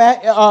the book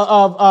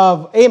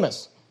of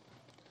Amos?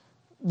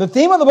 The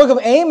theme of the book of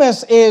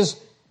Amos is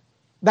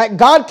that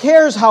God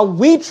cares how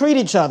we treat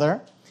each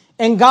other,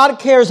 and God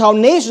cares how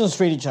nations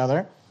treat each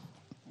other.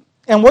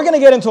 And we're going to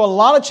get into a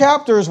lot of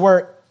chapters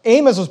where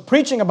Amos is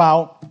preaching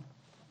about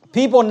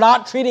people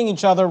not treating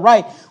each other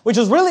right, which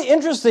is really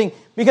interesting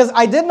because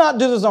I did not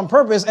do this on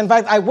purpose. In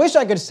fact, I wish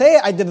I could say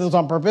I did this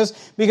on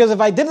purpose, because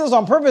if I did this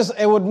on purpose,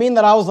 it would mean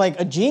that I was like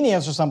a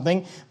genius or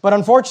something. But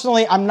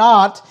unfortunately, I'm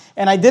not,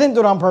 and I didn't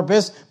do it on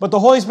purpose. But the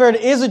Holy Spirit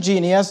is a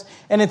genius,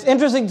 and it's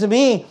interesting to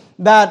me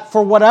that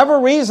for whatever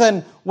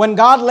reason, when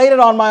God laid it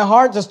on my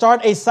heart to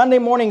start a Sunday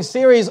morning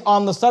series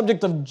on the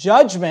subject of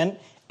judgment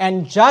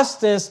and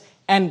justice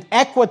and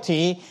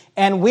equity,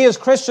 and we as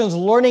Christians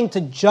learning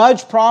to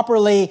judge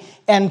properly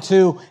and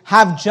to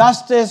have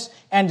justice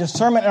and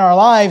discernment in our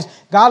lives,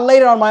 God laid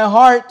it on my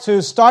heart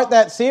to start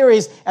that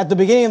series at the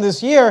beginning of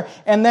this year,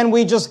 and then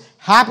we just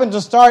happened to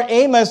start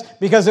Amos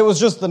because it was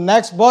just the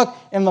next book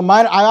in the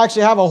minor. I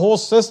actually have a whole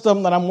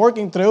system that I'm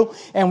working through,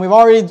 and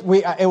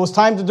it was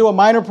time to do a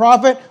minor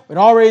prophet. We'd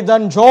already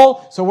done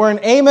Joel, so we're in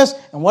Amos.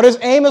 And what is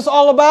Amos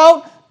all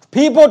about?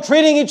 People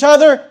treating each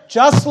other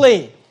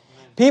justly.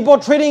 People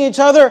treating each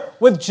other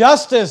with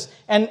justice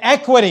and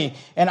equity.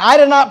 And I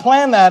did not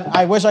plan that.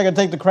 I wish I could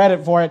take the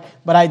credit for it,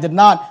 but I did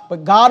not.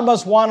 But God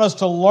must want us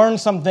to learn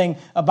something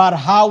about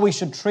how we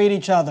should treat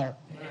each other.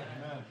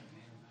 Amen.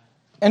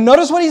 And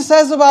notice what he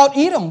says about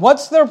Edom.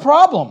 What's their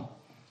problem?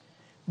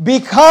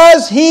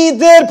 Because he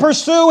did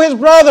pursue his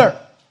brother.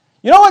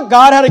 You know what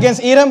God had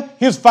against Edom?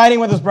 He was fighting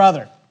with his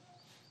brother.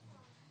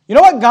 You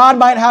know what God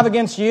might have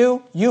against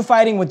you? You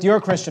fighting with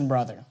your Christian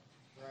brother.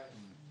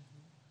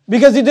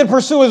 Because he did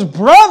pursue his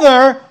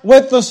brother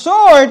with the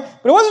sword,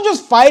 but it wasn't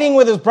just fighting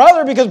with his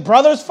brother, because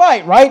brothers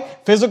fight, right?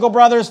 Physical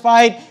brothers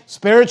fight,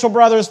 spiritual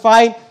brothers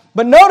fight.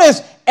 But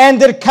notice, and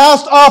did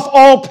cast off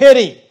all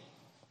pity.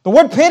 The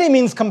word pity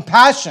means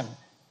compassion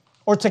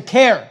or to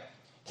care.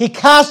 He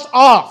cast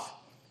off.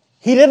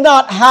 He did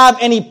not have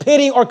any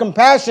pity or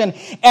compassion,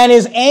 and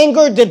his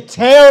anger did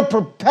tear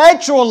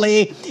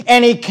perpetually,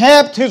 and he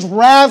kept his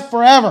wrath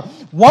forever.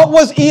 What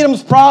was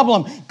Edom's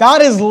problem?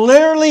 God is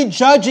literally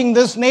judging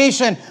this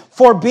nation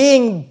for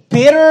being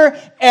bitter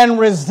and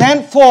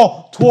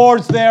resentful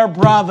towards their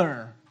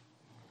brother.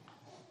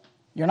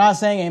 You're not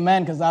saying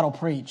amen because that'll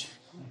preach.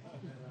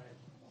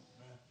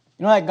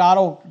 You know that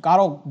God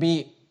will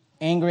be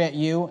angry at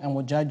you and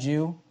will judge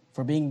you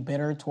for being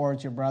bitter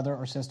towards your brother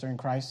or sister in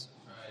Christ?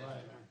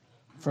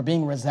 For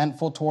being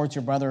resentful towards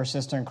your brother or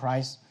sister in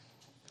Christ?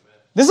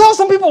 This is how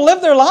some people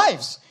live their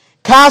lives.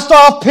 Cast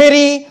off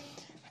pity.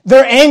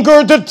 Their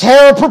anger to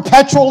tear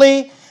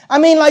perpetually. I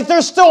mean, like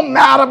they're still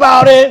mad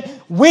about it.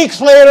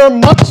 Weeks later,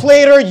 months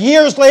later,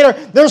 years later,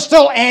 they're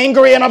still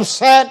angry and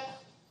upset.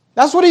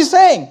 That's what he's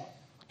saying.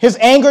 His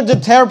anger to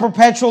tear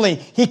perpetually.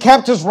 He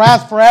kept his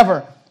wrath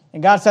forever.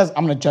 And God says,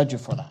 I'm going to judge you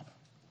for that.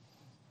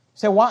 You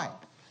say, why?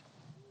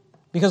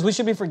 Because we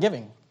should be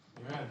forgiving.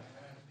 Amen.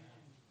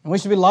 And we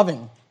should be loving.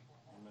 Amen.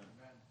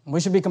 And we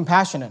should be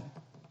compassionate.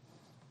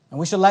 And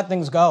we should let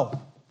things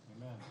go.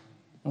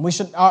 And we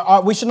should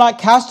not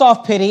cast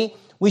off pity.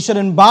 We should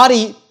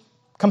embody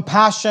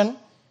compassion.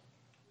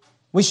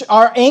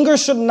 Our anger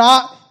should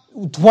not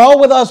dwell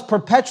with us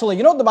perpetually.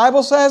 You know what the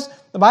Bible says?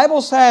 The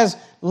Bible says,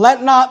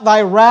 let not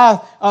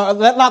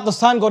the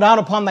sun go down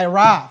upon thy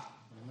wrath.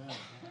 Amen.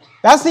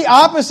 That's the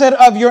opposite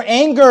of your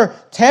anger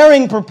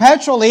tearing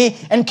perpetually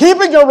and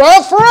keeping your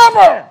wrath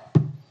forever.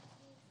 And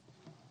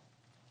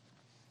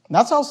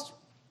that's how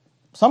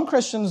some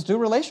Christians do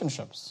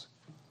relationships.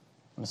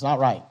 And it's not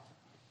right.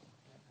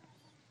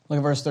 Look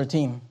at verse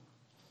 13.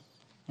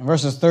 In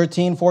verses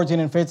 13,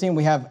 14, and 15,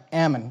 we have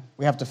Ammon.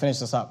 We have to finish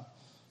this up.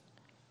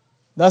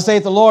 Thus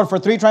saith the Lord, for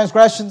 3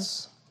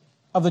 transgressions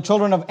of the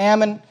children of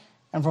Ammon,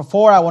 and for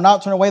 4 I will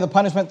not turn away the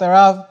punishment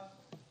thereof.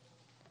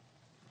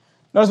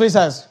 Notice what he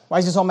says. Why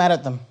is he so mad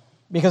at them?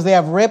 Because they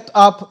have ripped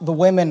up the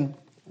women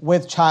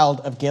with child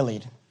of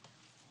Gilead,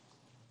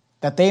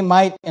 that they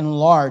might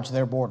enlarge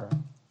their border.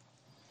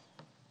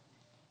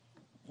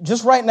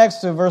 Just right next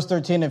to verse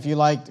 13, if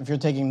you're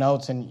taking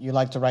notes and you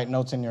like to write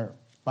notes in your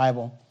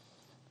Bible.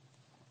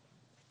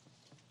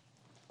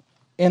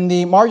 In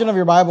the margin of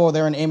your Bible,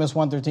 there in Amos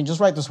 1:13, just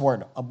write this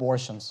word,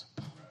 abortions.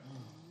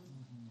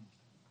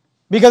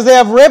 Because they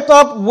have ripped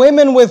up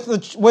women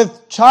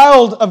with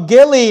child of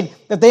Gilead,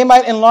 that they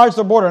might enlarge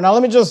their border. Now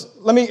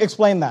let me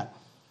explain that.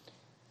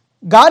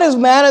 God is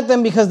mad at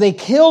them because they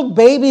killed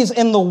babies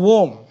in the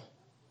womb.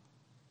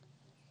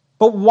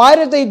 But why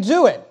did they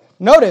do it?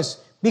 Notice,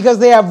 because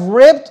they have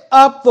ripped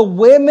up the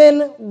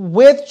women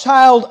with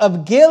child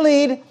of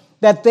Gilead,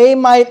 that they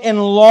might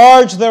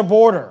enlarge their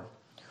border.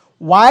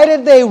 Why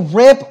did they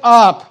rip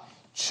up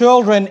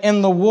children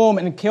in the womb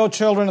and kill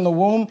children in the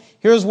womb?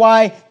 Here's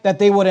why: that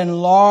they would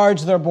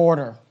enlarge their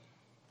border.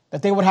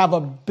 That they would have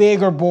a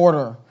bigger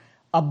border,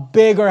 a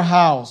bigger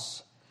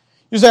house.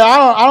 You say,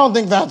 I don't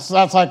think that's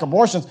like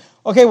abortions.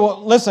 Okay,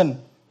 well,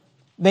 listen.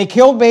 They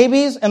killed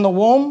babies in the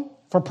womb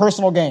for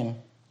personal gain.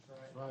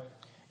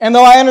 And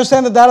though I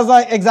understand that is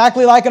not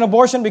exactly like an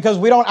abortion, because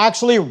we don't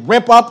actually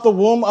rip up the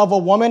womb of a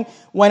woman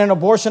when an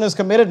abortion is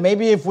committed.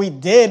 Maybe if we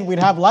did, we'd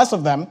have less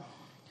of them.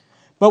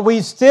 But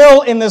we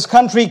still, in this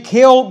country,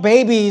 kill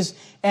babies.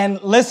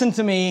 And listen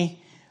to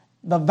me,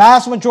 the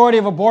vast majority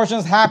of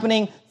abortions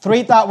happening,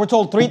 we're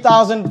told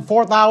 3,000,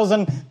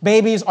 4,000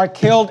 babies are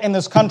killed in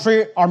this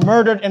country, are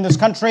murdered in this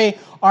country.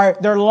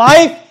 Their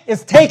life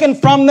is taken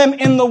from them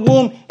in the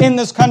womb in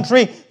this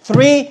country.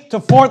 3,000 to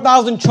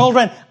 4,000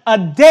 children a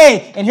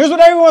day. And here's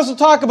what everyone wants to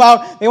talk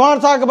about. They want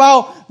to talk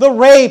about the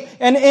rape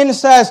and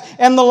incest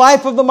and the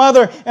life of the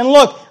mother. And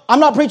look, I'm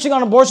not preaching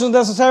on abortions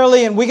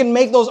necessarily, and we can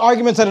make those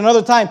arguments at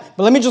another time.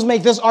 But let me just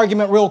make this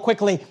argument real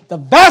quickly. The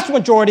vast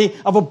majority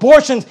of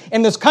abortions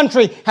in this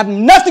country have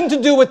nothing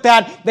to do with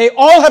that. They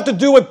all have to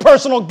do with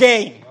personal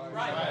gain.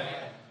 Right.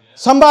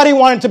 Somebody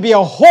wanted to be a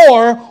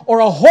whore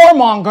or a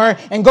whoremonger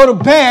and go to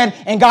bed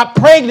and got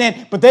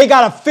pregnant, but they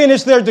got to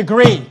finish their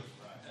degree.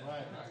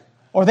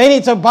 Or they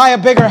need to buy a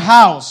bigger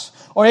house.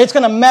 or it's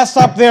going to mess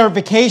up their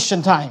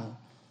vacation time.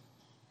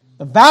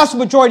 The vast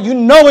majority, you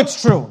know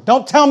it's true.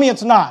 Don't tell me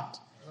it's not.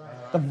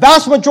 The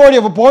vast majority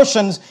of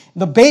abortions,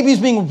 the babies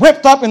being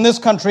ripped up in this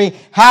country,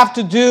 have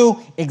to do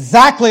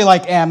exactly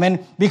like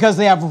Ammon, because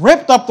they have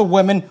ripped up the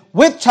women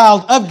with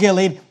child of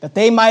Gilead that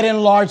they might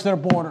enlarge their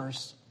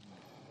borders,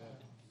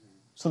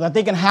 so that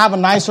they can have a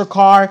nicer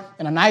car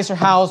and a nicer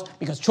house,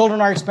 because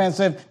children are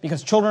expensive,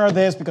 because children are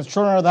this, because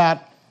children are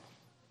that.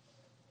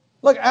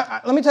 Look,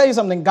 let me tell you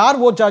something. God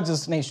will judge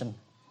this nation.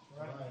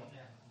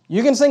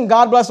 You can sing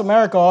God Bless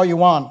America all you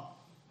want.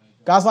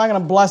 God's not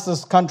going to bless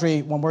this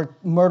country when we're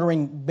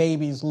murdering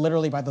babies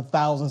literally by the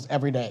thousands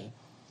every day.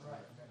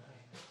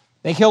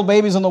 They kill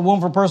babies in the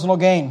womb for personal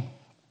gain.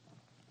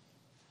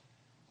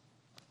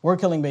 We're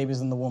killing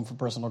babies in the womb for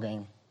personal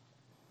gain.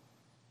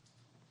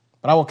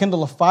 But I will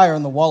kindle a fire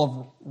in the wall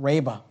of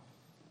Reba,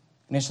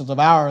 and it shall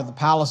devour the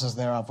palaces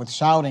thereof with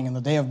shouting in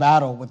the day of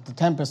battle, with the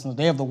tempest in the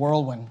day of the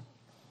whirlwind.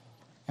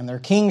 And their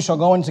king shall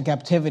go into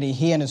captivity,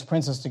 he and his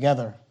princes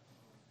together,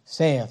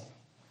 saith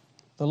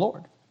the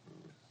Lord.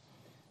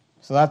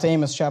 So that's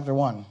Amos chapter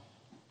 1.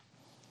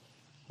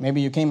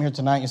 Maybe you came here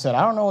tonight and you said,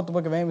 I don't know what the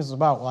book of Amos is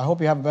about. Well, I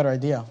hope you have a better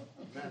idea.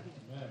 Amen.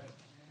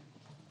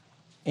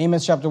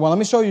 Amos chapter 1. Let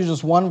me show you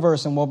just one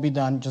verse and we'll be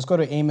done. Just go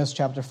to Amos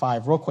chapter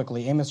 5 real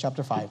quickly. Amos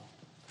chapter 5.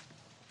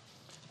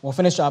 We'll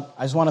finish up.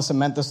 I just want to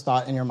cement this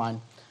thought in your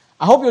mind.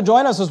 I hope you'll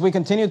join us as we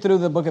continue through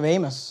the book of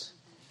Amos.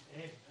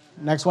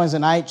 Next Wednesday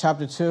night,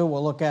 chapter 2,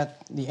 we'll look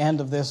at the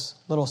end of this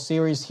little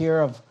series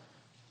here of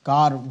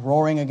God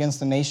roaring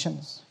against the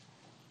nations.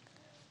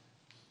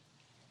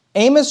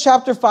 Amos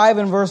chapter 5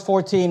 and verse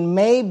 14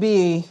 may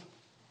be,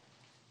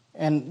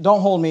 and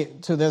don't hold me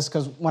to this,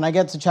 because when I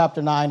get to chapter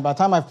 9, by the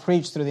time I've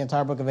preached through the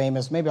entire book of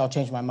Amos, maybe I'll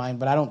change my mind,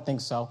 but I don't think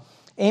so.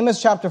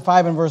 Amos chapter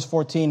 5 and verse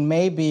 14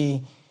 may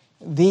be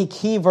the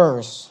key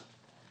verse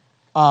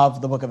of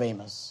the book of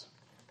Amos,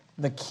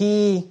 the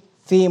key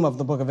theme of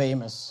the book of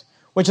Amos,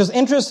 which is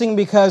interesting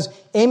because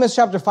Amos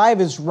chapter 5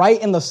 is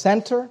right in the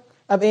center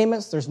of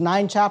Amos. There's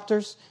 9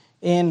 chapters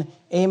in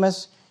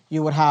Amos.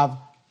 You would have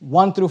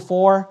 1 through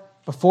 4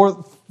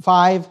 before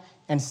 5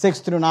 and 6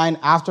 through 9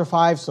 after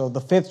 5. So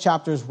the 5th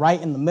chapter is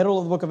right in the middle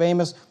of the book of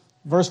Amos.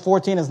 Verse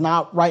 14 is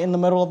not right in the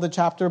middle of the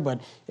chapter,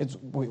 but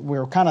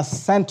we're kind of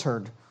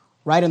centered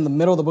right in the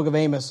middle of the book of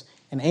Amos.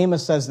 And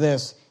Amos says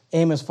this,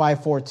 Amos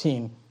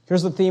 5:14.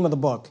 Here's the theme of the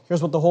book.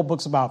 Here's what the whole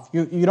book's about.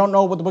 You don't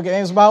know what the book of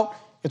Amos is about?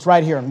 It's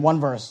right here in one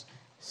verse.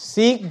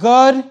 Seek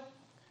good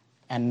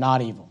and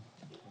not evil.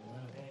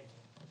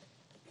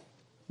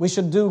 We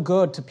should do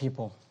good to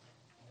people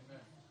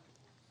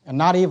and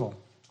not evil,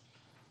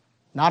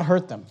 not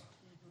hurt them.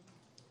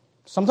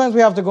 Sometimes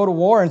we have to go to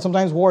war, and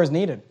sometimes war is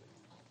needed.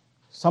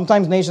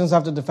 Sometimes nations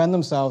have to defend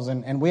themselves,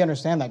 and we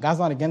understand that. God's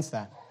not against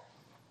that.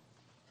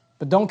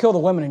 But don't kill the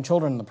women and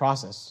children in the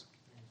process.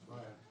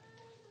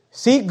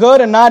 Seek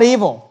good and not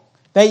evil,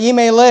 that ye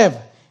may live.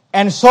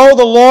 And so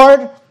the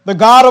Lord, the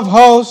God of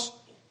hosts,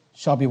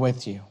 shall be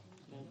with you,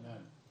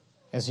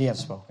 as ye have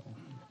spoken.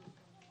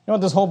 You know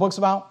what this whole book's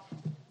about?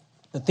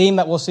 The theme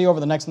that we'll see over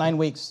the next 9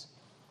 weeks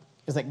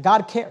is that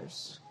God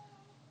cares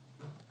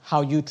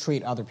how you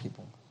treat other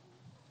people.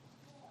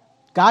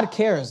 God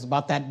cares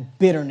about that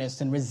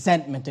bitterness and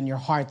resentment in your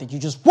heart that you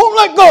just won't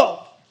let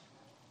go.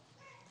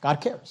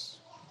 God cares.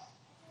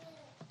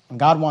 And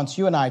God wants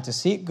you and I to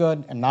seek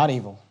good and not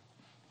evil,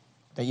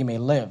 that you may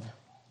live.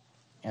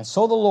 And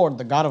so the Lord,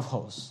 the God of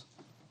hosts,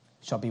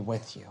 shall be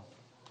with you,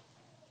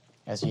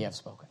 as ye have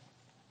spoken.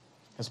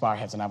 Let's bow our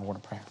heads and have a word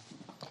of prayer.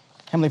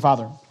 Heavenly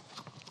Father,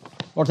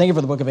 Lord, thank you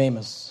for the book of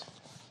Amos.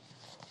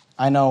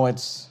 I know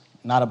it's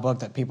not a book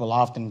that people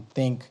often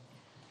think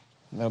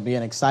it'll be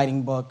an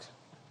exciting book,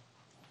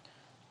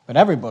 but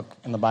every book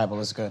in the Bible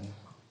is good.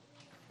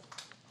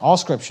 All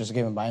scriptures are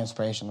given by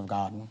inspiration of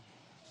God.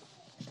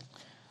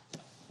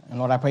 And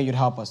Lord, I pray you'd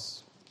help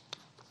us.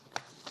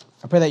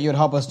 I pray that you would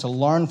help us to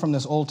learn from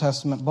this Old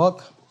Testament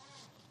book,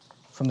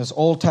 from this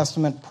Old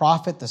Testament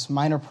prophet, this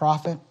minor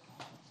prophet.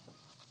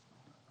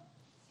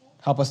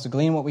 Help us to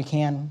glean what we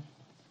can,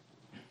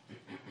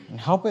 and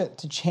help it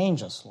to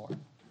change us, Lord.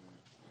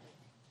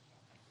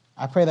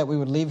 I pray that we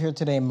would leave here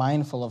today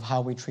mindful of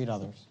how we treat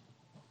others,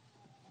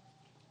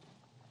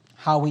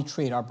 how we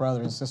treat our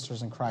brothers and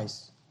sisters in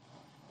Christ,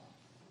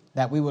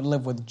 that we would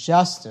live with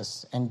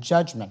justice and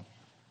judgment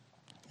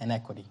and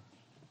equity.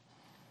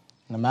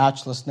 In the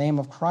matchless name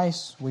of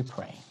Christ, we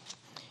pray.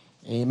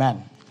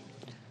 Amen.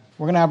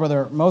 We're going to have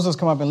Brother Moses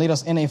come up and lead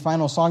us in a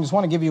final song. Just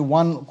want to give you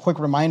one quick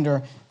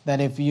reminder that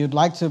if you'd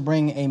like to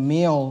bring a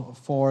meal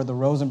for the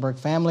Rosenberg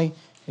family,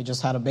 they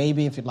just had a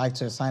baby. If you'd like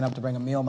to sign up to bring a meal,